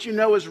from what you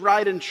know is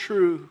right and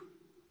true.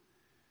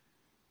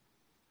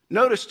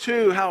 Notice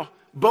too how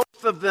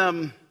both of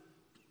them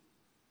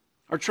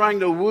are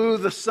trying to woo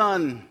the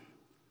Son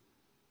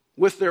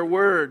with their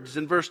words.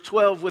 In verse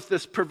 12, with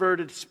this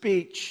perverted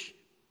speech.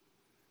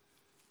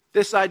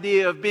 This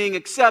idea of being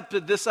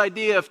accepted, this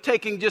idea of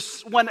taking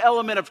just one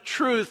element of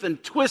truth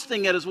and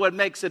twisting it is what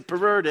makes it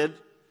perverted.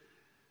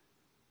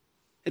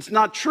 It's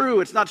not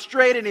true. It's not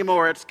straight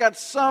anymore. It's got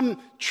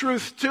some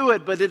truth to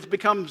it, but it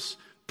becomes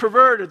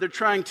perverted. They're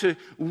trying to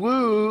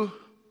woo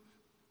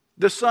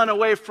the son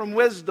away from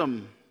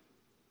wisdom.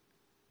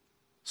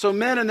 So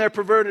men in their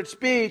perverted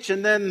speech,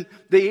 and then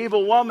the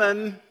evil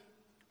woman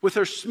with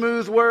her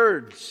smooth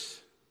words.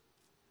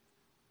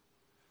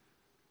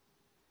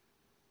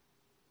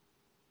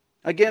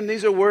 Again,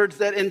 these are words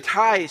that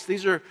entice.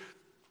 These are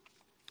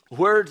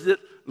words that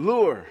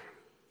lure.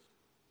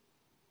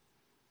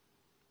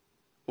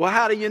 Well,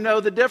 how do you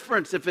know the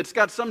difference? If it's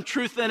got some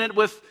truth in it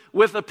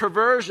with a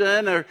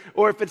perversion,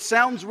 or if it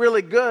sounds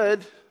really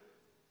good.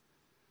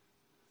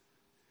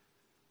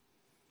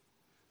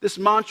 This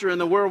mantra in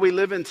the world we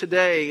live in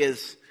today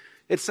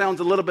it sounds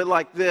a little bit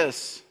like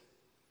this.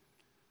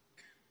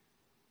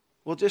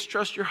 Well, just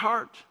trust your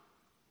heart.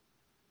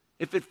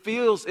 If it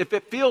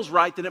feels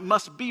right, then it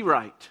must be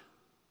right.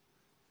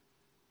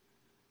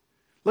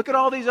 Look at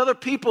all these other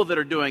people that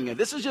are doing it.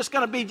 This is just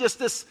going to be just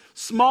this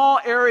small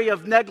area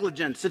of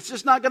negligence. It's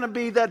just not going to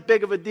be that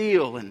big of a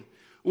deal. And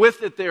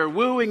with it, they're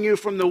wooing you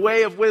from the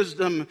way of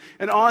wisdom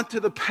and onto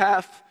the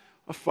path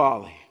of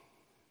folly.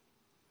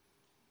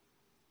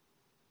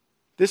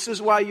 This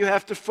is why you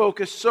have to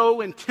focus so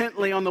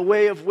intently on the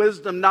way of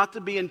wisdom, not to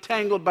be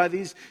entangled by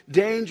these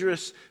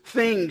dangerous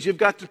things. You've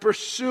got to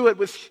pursue it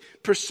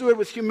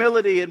with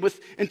humility and with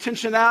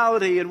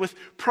intentionality and with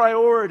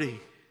priority.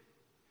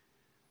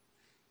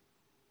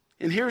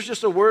 And here's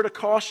just a word of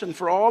caution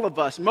for all of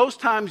us. Most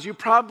times you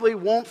probably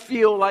won't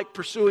feel like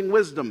pursuing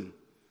wisdom.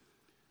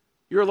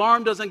 Your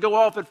alarm doesn't go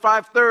off at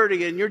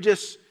 5:30 and you're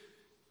just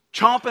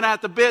chomping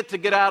at the bit to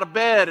get out of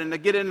bed and to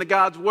get into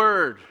God's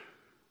Word.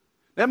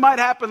 That might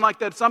happen like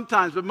that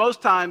sometimes, but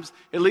most times,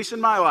 at least in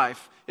my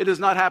life, it does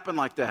not happen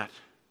like that.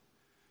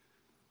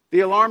 The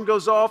alarm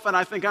goes off and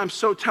I think I'm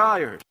so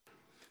tired.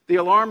 The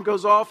alarm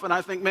goes off and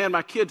I think, man,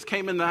 my kids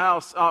came in the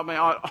house,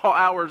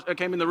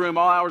 came in the room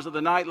all hours of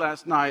the night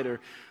last night, or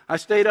I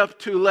stayed up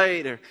too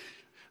late, or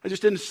I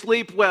just didn't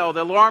sleep well.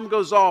 The alarm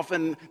goes off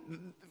and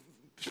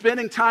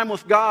spending time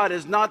with God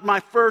is not my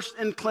first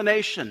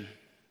inclination.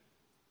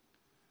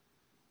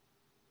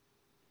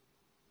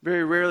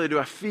 Very rarely do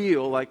I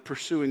feel like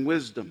pursuing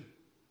wisdom.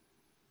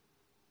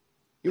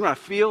 You know what I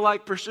feel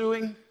like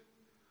pursuing?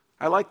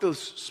 I like those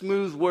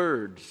smooth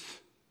words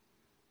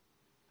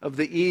of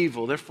the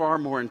evil. They're far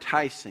more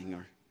enticing.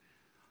 Or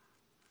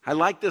I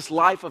like this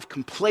life of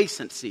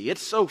complacency.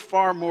 It's so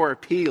far more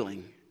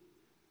appealing.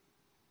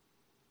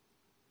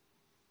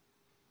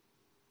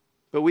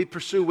 But we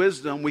pursue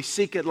wisdom. We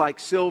seek it like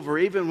silver,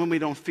 even when we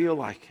don't feel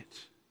like it.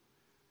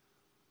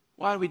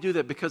 Why do we do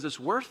that? Because it's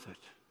worth it.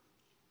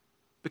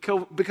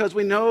 Because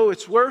we know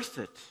it's worth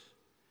it.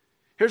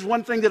 Here's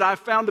one thing that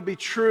I've found to be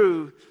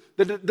true.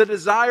 The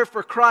desire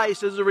for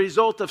Christ is a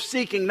result of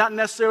seeking, not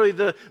necessarily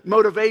the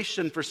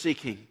motivation for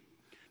seeking.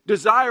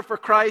 Desire for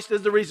Christ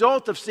is the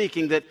result of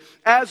seeking. That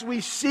as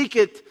we seek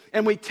it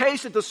and we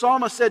taste it, the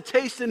psalmist said,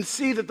 taste and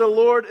see that the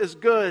Lord is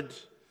good.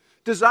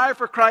 Desire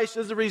for Christ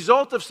is the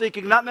result of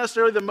seeking, not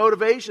necessarily the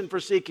motivation for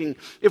seeking.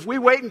 If we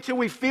wait until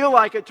we feel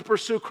like it to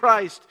pursue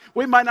Christ,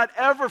 we might not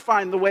ever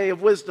find the way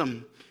of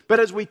wisdom. But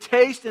as we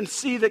taste and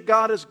see that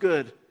God is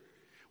good,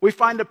 we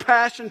find a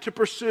passion to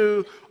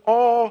pursue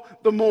all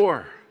the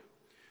more.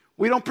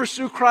 We don't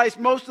pursue Christ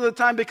most of the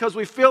time because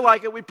we feel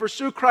like it. We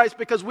pursue Christ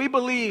because we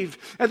believe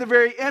at the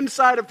very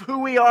inside of who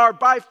we are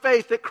by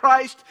faith that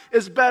Christ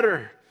is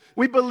better.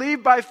 We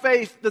believe by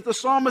faith that the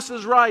psalmist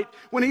is right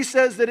when he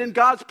says that in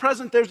God's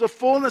presence there's a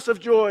fullness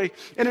of joy,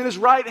 and in His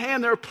right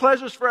hand there are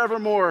pleasures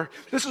forevermore.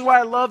 This is why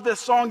I love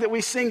this song that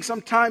we sing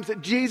sometimes,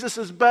 that Jesus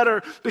is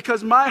better,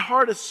 because my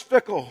heart is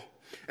fickle.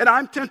 And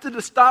I'm tempted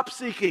to stop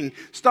seeking,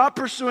 stop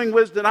pursuing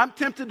wisdom. I'm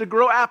tempted to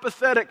grow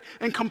apathetic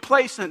and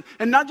complacent.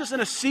 And not just in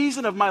a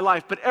season of my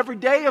life, but every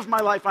day of my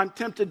life, I'm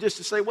tempted just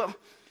to say, well,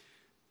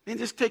 man,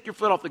 just take your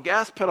foot off the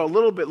gas pedal a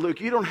little bit,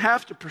 Luke. You don't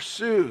have to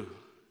pursue.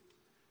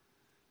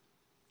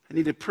 I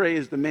need to pray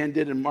as the man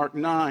did in Mark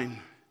 9.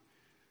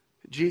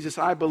 Jesus,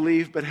 I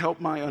believe, but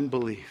help my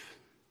unbelief.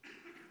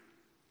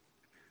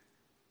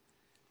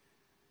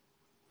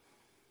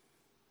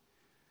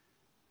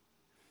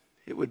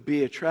 It would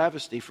be a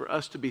travesty for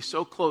us to be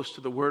so close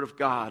to the Word of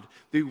God,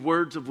 the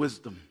words of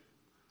wisdom,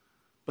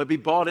 but be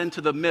bought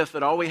into the myth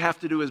that all we have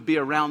to do is be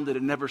around it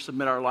and never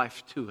submit our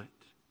life to it.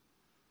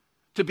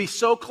 To be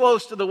so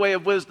close to the way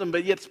of wisdom,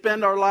 but yet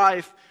spend our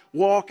life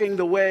walking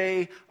the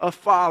way of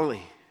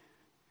folly.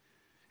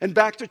 And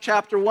back to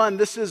chapter 1,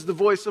 this is the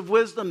voice of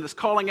wisdom that's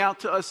calling out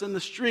to us in the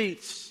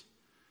streets.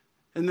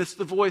 And this is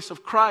the voice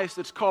of Christ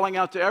that's calling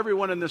out to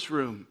everyone in this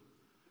room.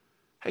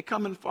 Hey,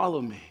 come and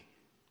follow me.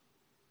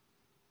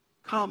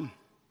 Come,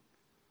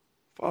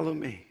 follow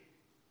me.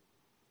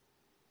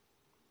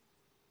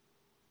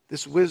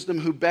 This wisdom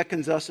who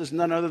beckons us is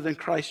none other than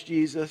Christ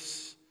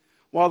Jesus.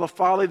 While the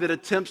folly that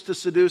attempts to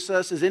seduce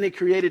us is any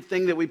created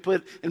thing that we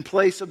put in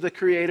place of the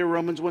Creator,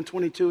 Romans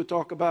 1:22 will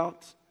talk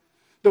about.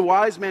 The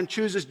wise man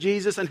chooses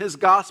Jesus and His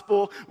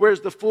gospel,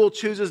 whereas the fool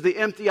chooses the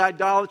empty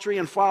idolatry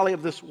and folly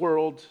of this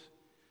world.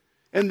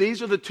 And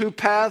these are the two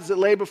paths that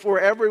lay before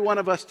every one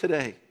of us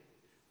today.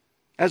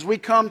 As we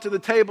come to the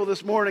table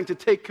this morning to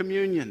take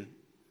communion,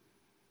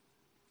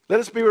 Let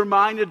us be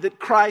reminded that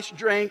Christ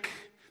drank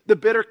the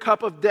bitter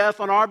cup of death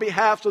on our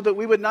behalf so that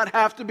we would not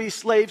have to be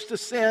slaves to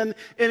sin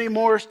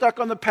anymore, stuck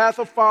on the path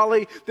of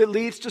folly that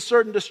leads to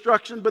certain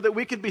destruction, but that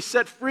we could be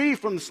set free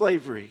from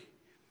slavery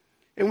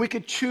and we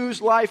could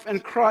choose life in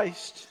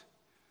Christ.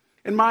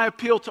 And my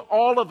appeal to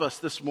all of us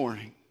this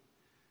morning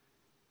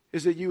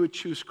is that you would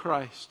choose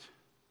Christ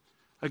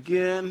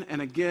again and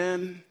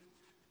again,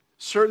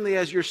 certainly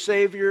as your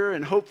Savior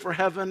and hope for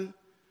heaven,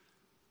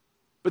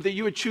 but that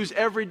you would choose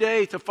every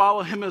day to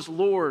follow Him as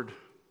Lord.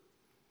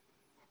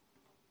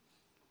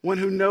 One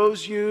who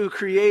knows you, who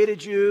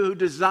created you, who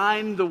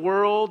designed the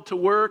world to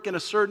work in a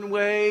certain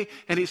way,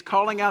 and He's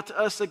calling out to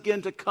us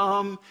again to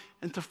come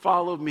and to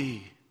follow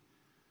me,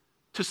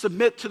 to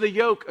submit to the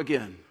yoke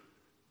again,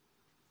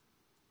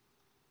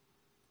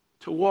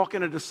 to walk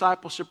in a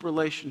discipleship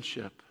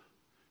relationship,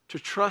 to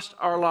trust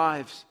our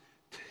lives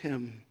to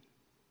Him.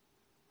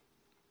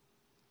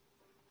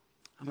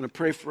 I'm going to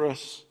pray for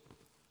us.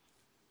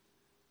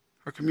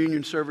 Our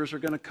communion servers are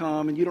going to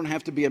come, and you don't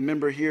have to be a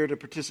member here to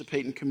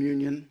participate in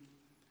communion.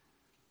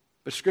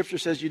 But Scripture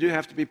says you do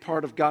have to be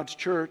part of God's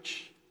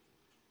church,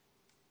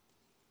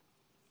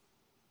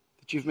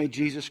 that you've made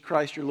Jesus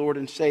Christ your Lord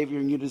and Savior,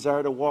 and you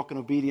desire to walk in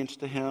obedience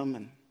to Him.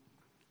 And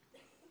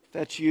if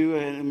that's you,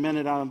 in a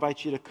minute I'll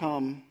invite you to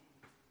come.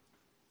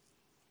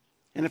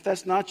 And if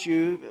that's not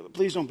you,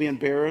 please don't be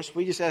embarrassed.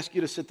 We just ask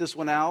you to sit this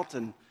one out,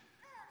 and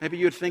maybe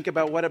you would think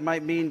about what it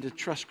might mean to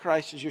trust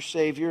Christ as your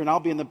Savior. And I'll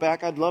be in the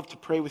back. I'd love to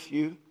pray with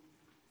you.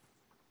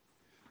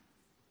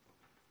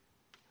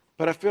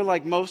 But I feel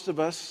like most of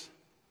us,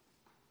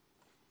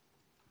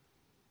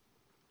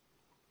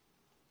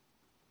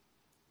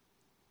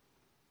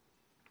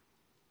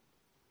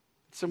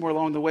 somewhere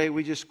along the way,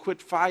 we just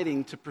quit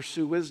fighting to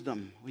pursue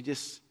wisdom. We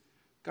just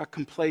got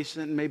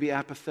complacent and maybe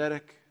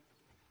apathetic.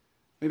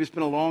 Maybe it's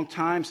been a long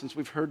time since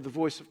we've heard the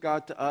voice of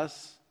God to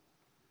us.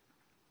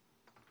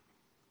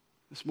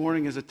 This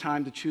morning is a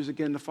time to choose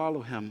again to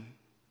follow Him,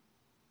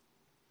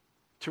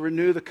 to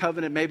renew the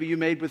covenant maybe you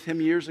made with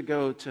Him years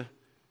ago, to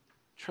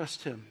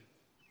trust Him.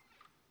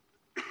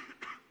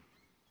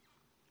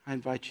 I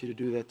invite you to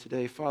do that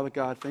today. Father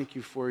God, thank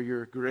you for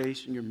your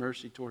grace and your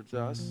mercy towards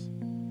us.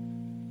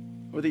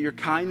 Or that your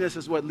kindness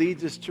is what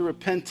leads us to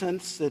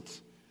repentance,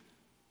 that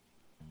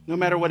no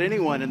matter what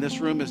anyone in this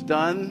room has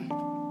done,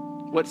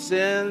 what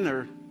sin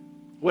or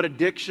what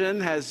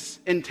addiction has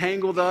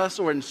entangled us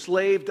or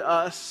enslaved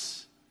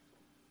us,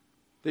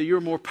 that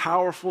you're more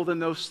powerful than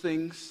those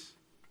things.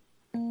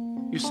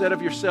 You said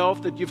of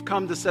yourself that you've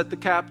come to set the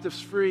captives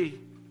free.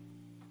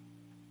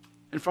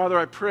 And Father,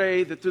 I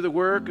pray that through the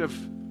work of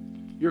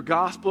your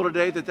gospel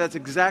today, that that's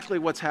exactly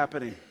what's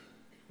happening.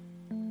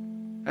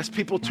 As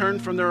people turn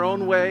from their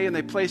own way and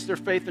they place their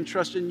faith and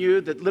trust in you,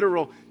 that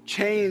literal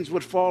chains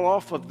would fall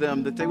off of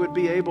them, that they would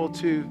be able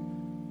to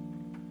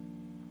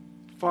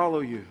follow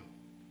you.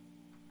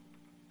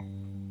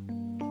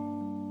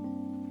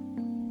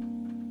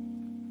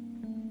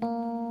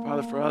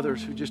 Father, for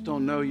others who just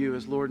don't know you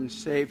as Lord and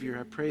Savior,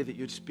 I pray that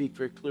you'd speak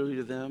very clearly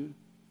to them.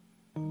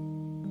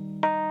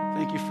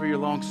 Thank you for your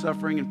long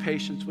suffering and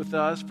patience with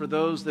us. For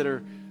those that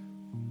are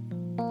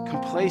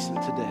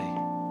complacent today,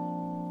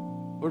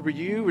 Lord, would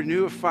you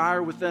renew a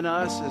fire within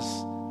us as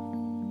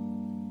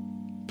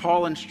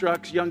Paul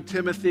instructs young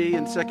Timothy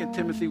in 2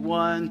 Timothy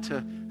 1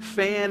 to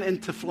fan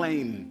into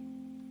flame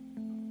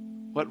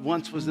what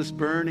once was this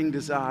burning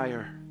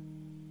desire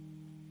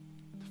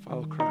to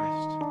follow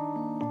Christ.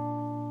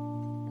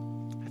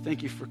 I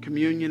thank you for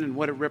communion and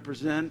what it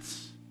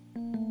represents.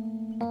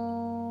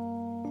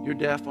 Your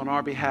death on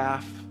our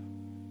behalf,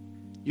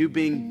 you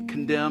being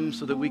condemned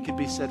so that we could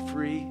be set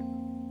free.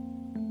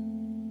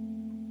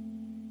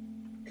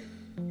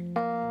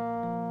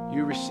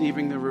 You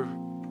receiving the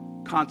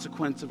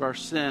consequence of our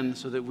sin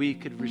so that we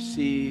could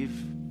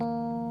receive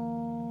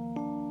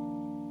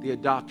the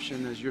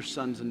adoption as your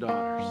sons and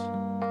daughters.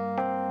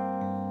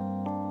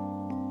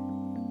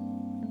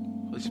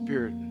 Holy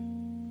Spirit,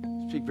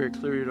 speak very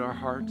clearly to our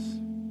hearts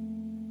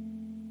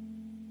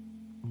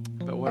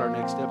about what our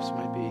next steps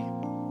might be.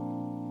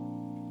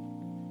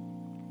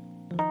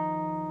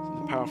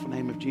 In the powerful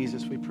name of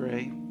Jesus we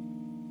pray.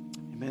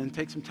 Amen.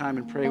 Take some time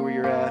and pray where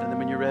you're at, and then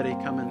when you're ready,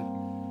 come and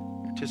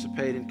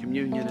participate in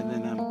communion, and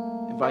then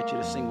invite you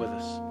to sing with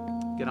us.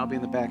 Again, I'll be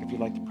in the back if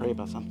you'd like to pray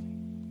about something.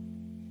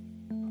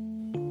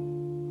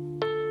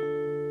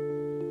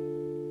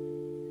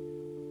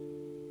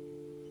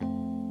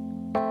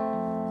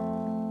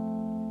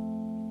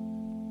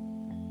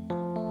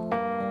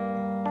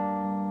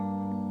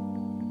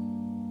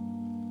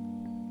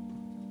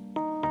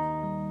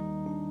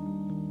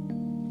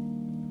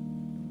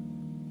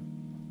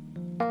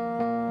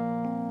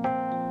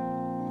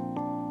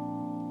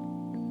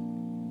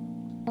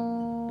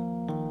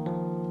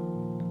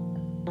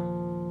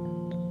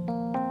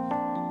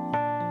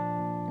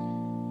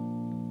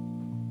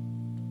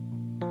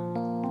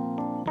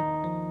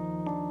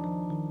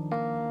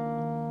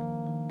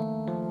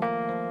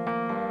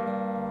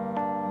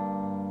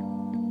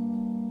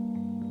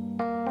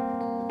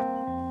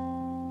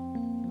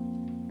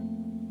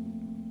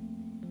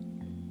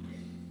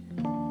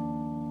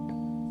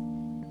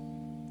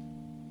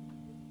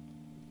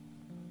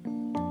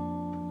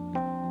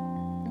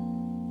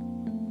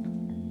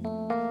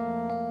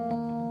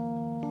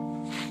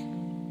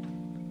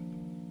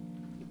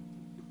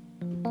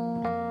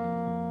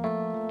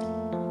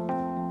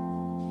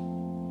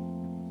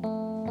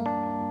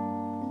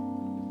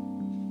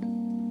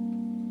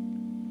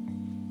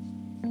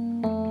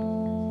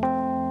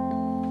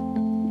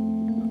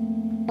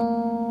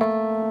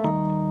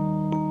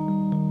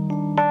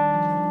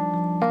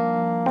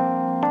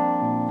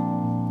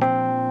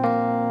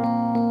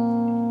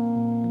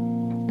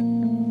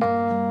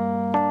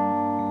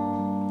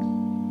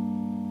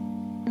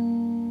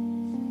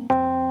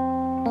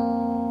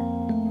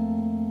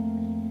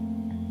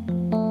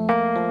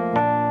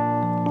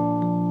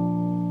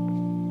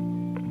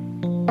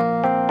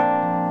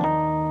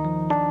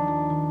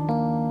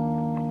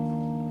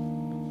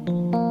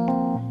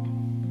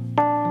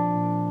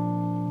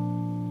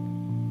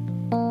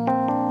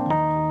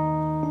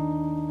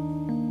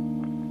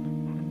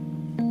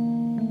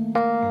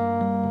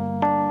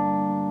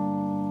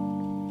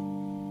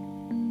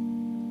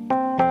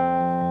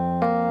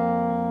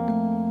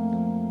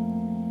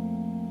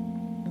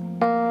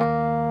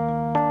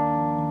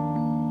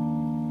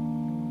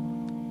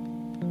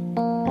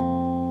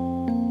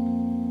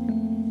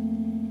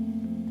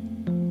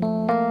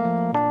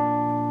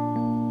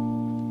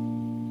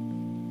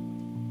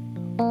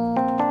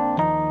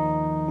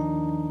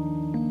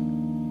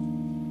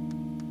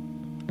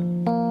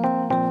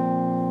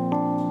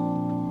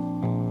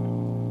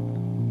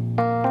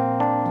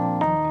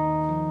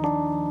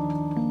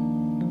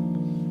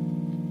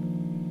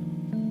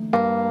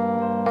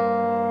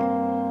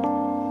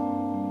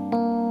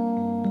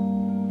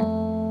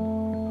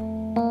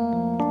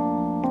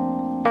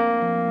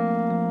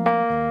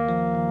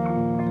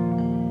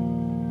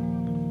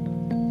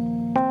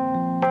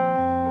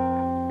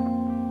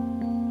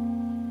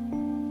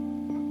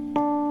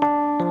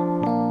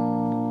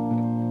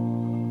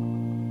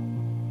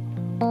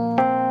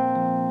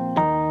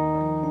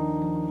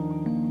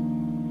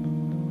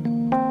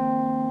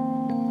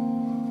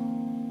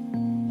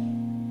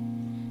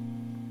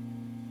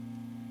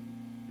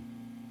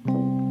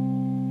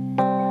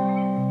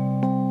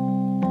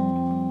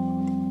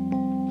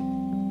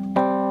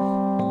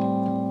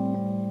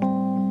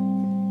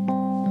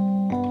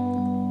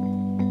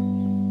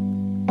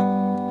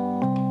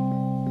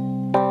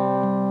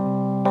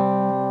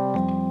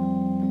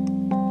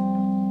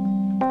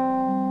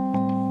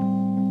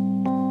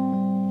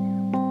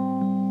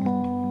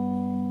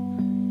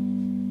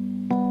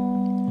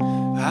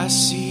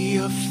 see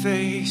your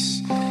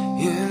face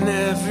in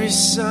every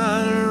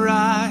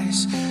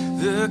sunrise.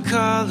 The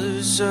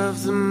colors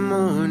of the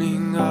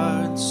morning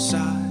are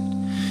inside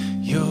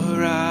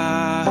your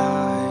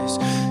eyes.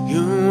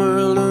 Your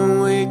world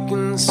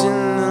awakens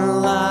in the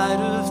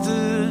light of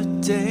the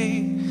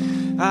day.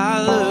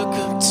 I look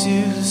up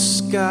to the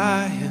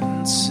sky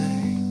and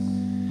say,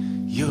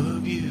 you're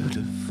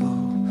beautiful.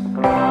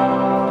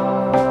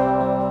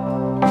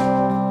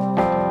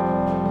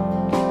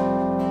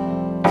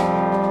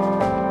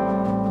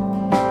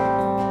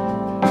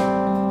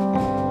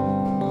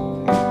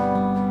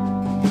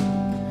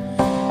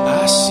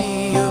 I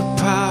see your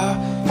power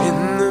in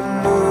the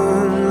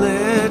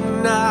moonlit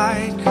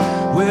night,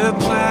 where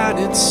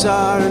planets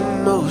are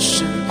in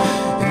motion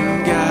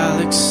and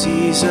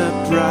galaxies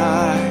are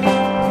bright.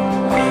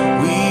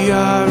 We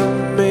are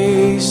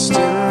amazed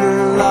in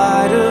the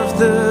light of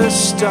the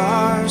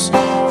stars.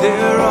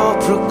 They're all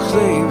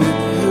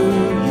proclaiming who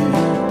you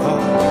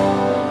are.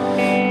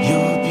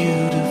 You're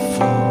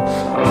beautiful.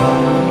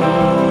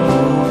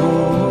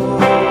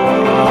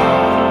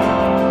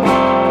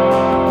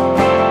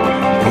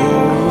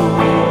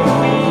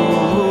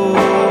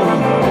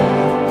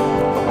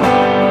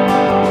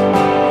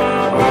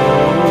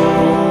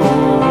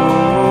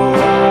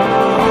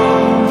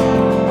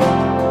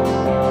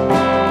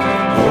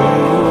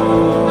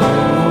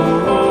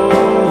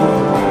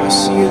 I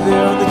see you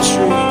there on the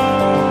tree.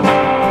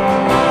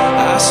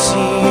 I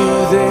see you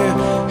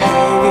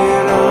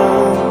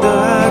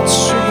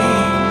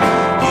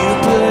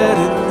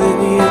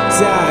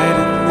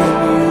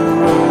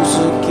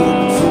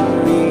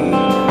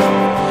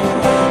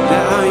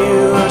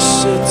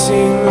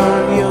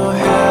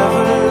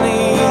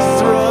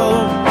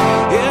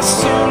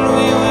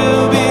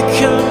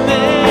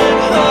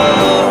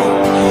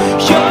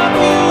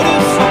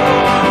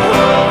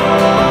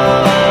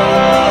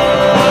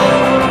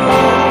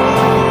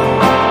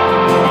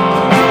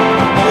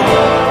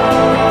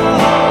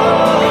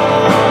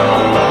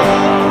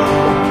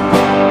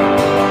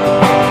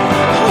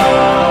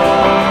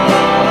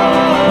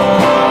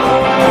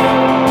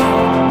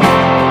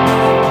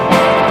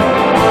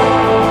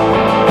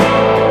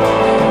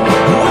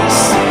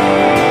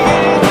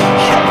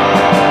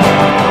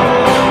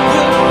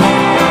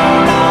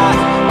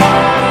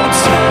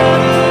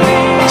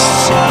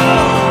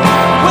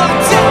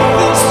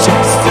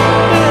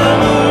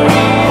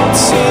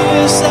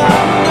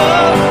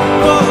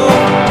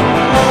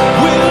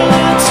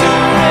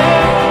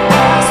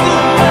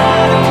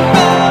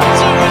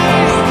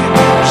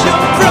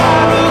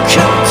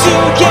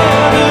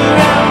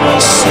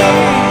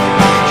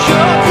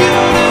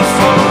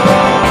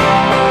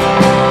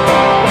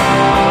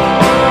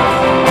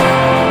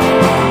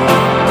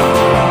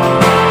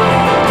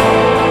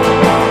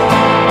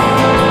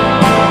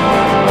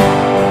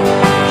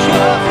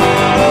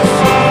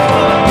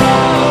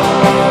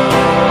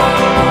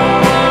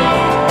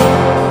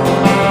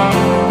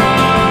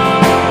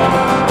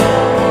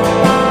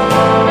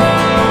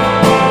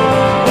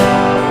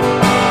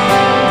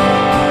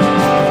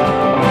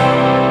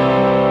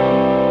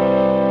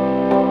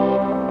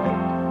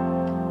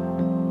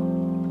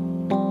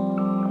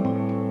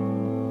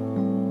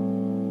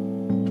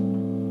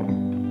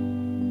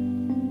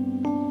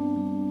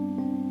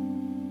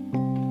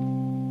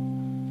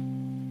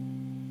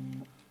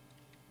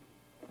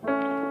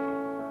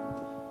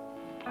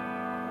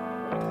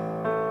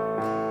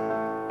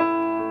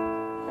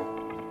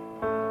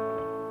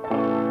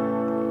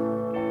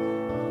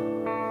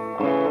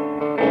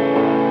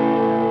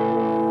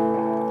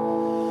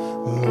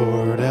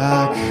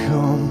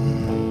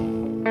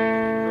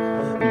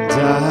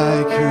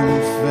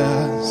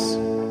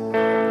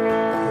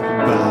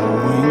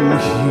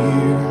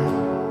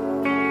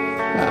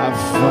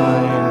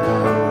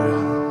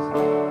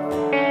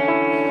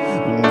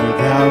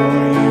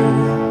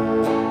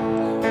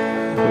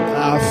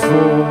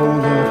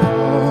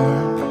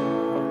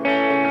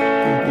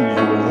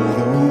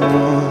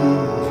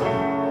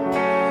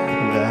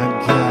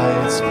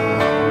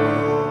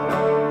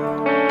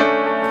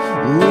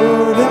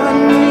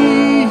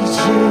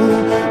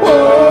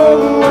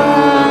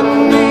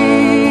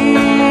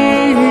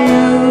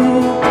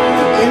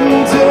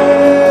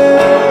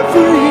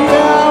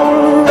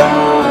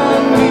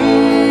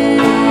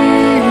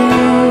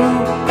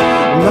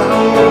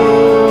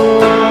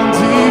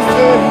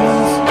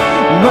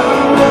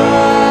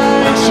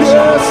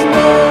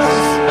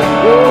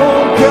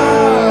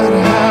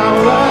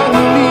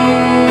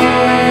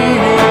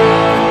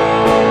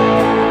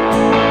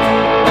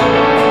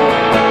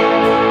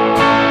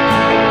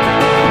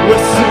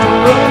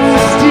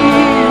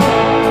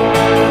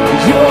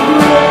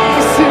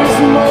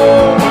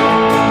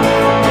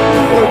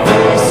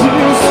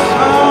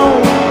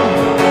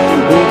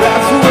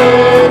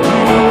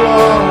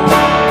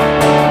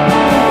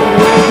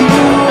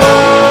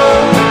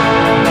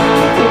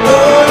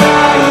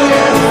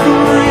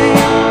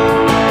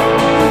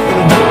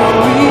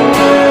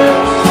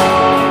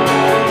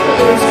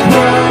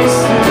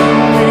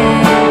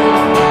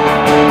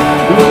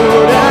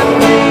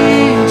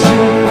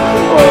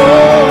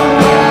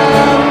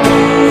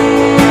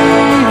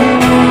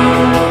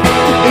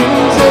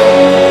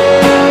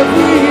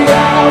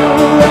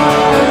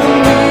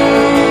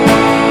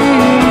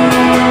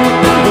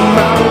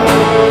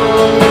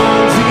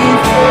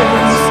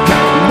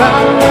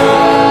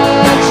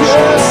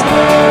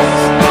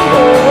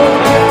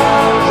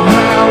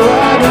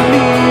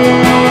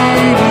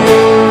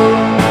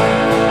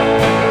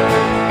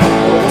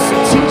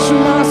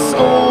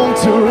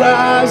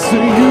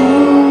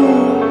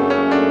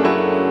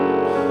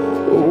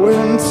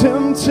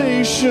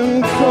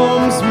temptation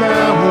comes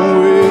my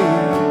way,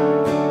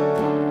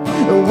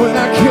 and when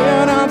I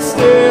cannot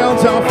stand,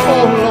 I'll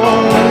fall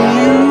on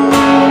you.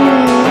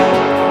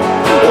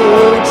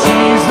 Oh,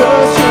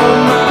 Jesus, you're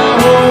my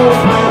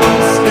hope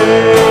and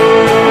stay.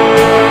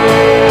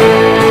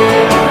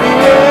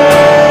 Yeah,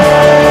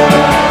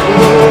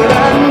 Lord,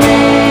 I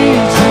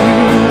need you.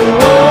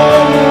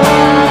 Oh,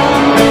 I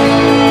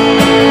need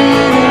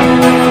you.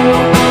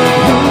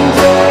 And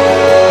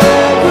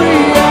every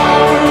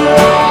hour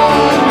I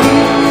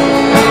need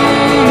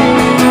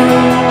you.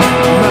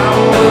 My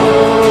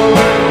one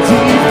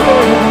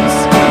defense,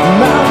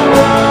 my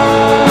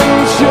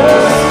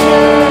righteousness.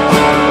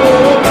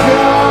 Oh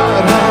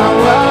God, how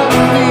I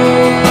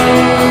need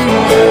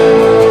you.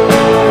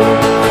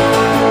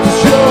 'Cause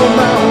you're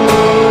my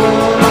one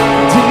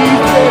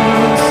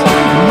defense,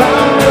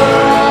 my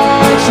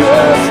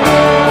righteousness.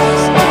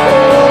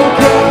 Oh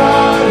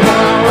God,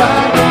 how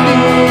I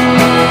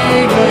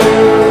need you.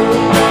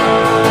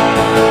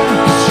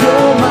 'Cause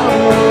you're my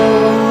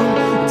one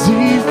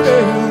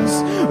defense,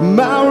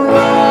 my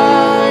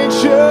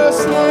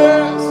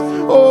righteousness.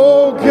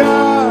 Oh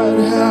God,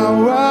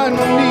 how I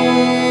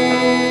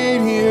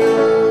need you.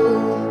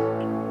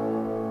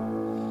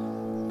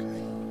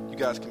 You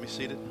guys can be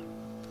seated.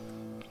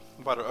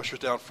 Invite our ushers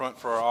down front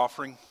for our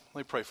offering. Let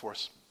me pray for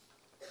us.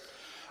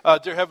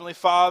 Dear Heavenly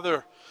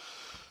Father,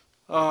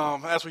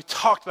 as we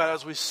talked about,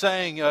 as we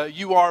sang,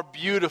 you are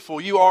beautiful.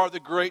 You are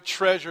the great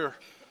treasure.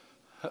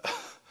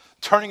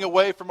 Turning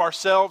away from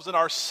ourselves and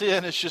our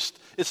sin is just,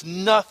 it's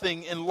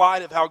nothing in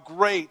light of how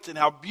great and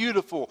how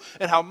beautiful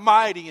and how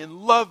mighty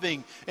and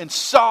loving and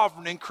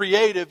sovereign and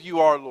creative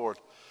you are, Lord.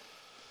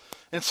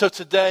 And so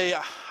today,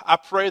 I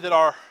pray that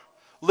our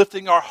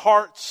lifting our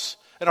hearts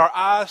and our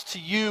eyes to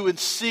you and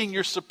seeing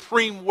your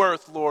supreme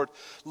worth, Lord,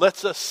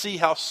 lets us see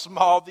how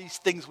small these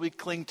things we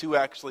cling to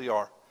actually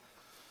are.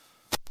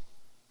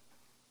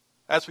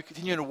 As we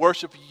continue to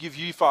worship and give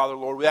you, Father,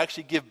 Lord, we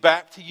actually give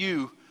back to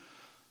you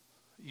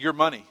your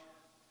money.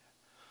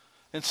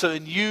 And so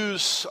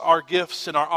use our gifts and our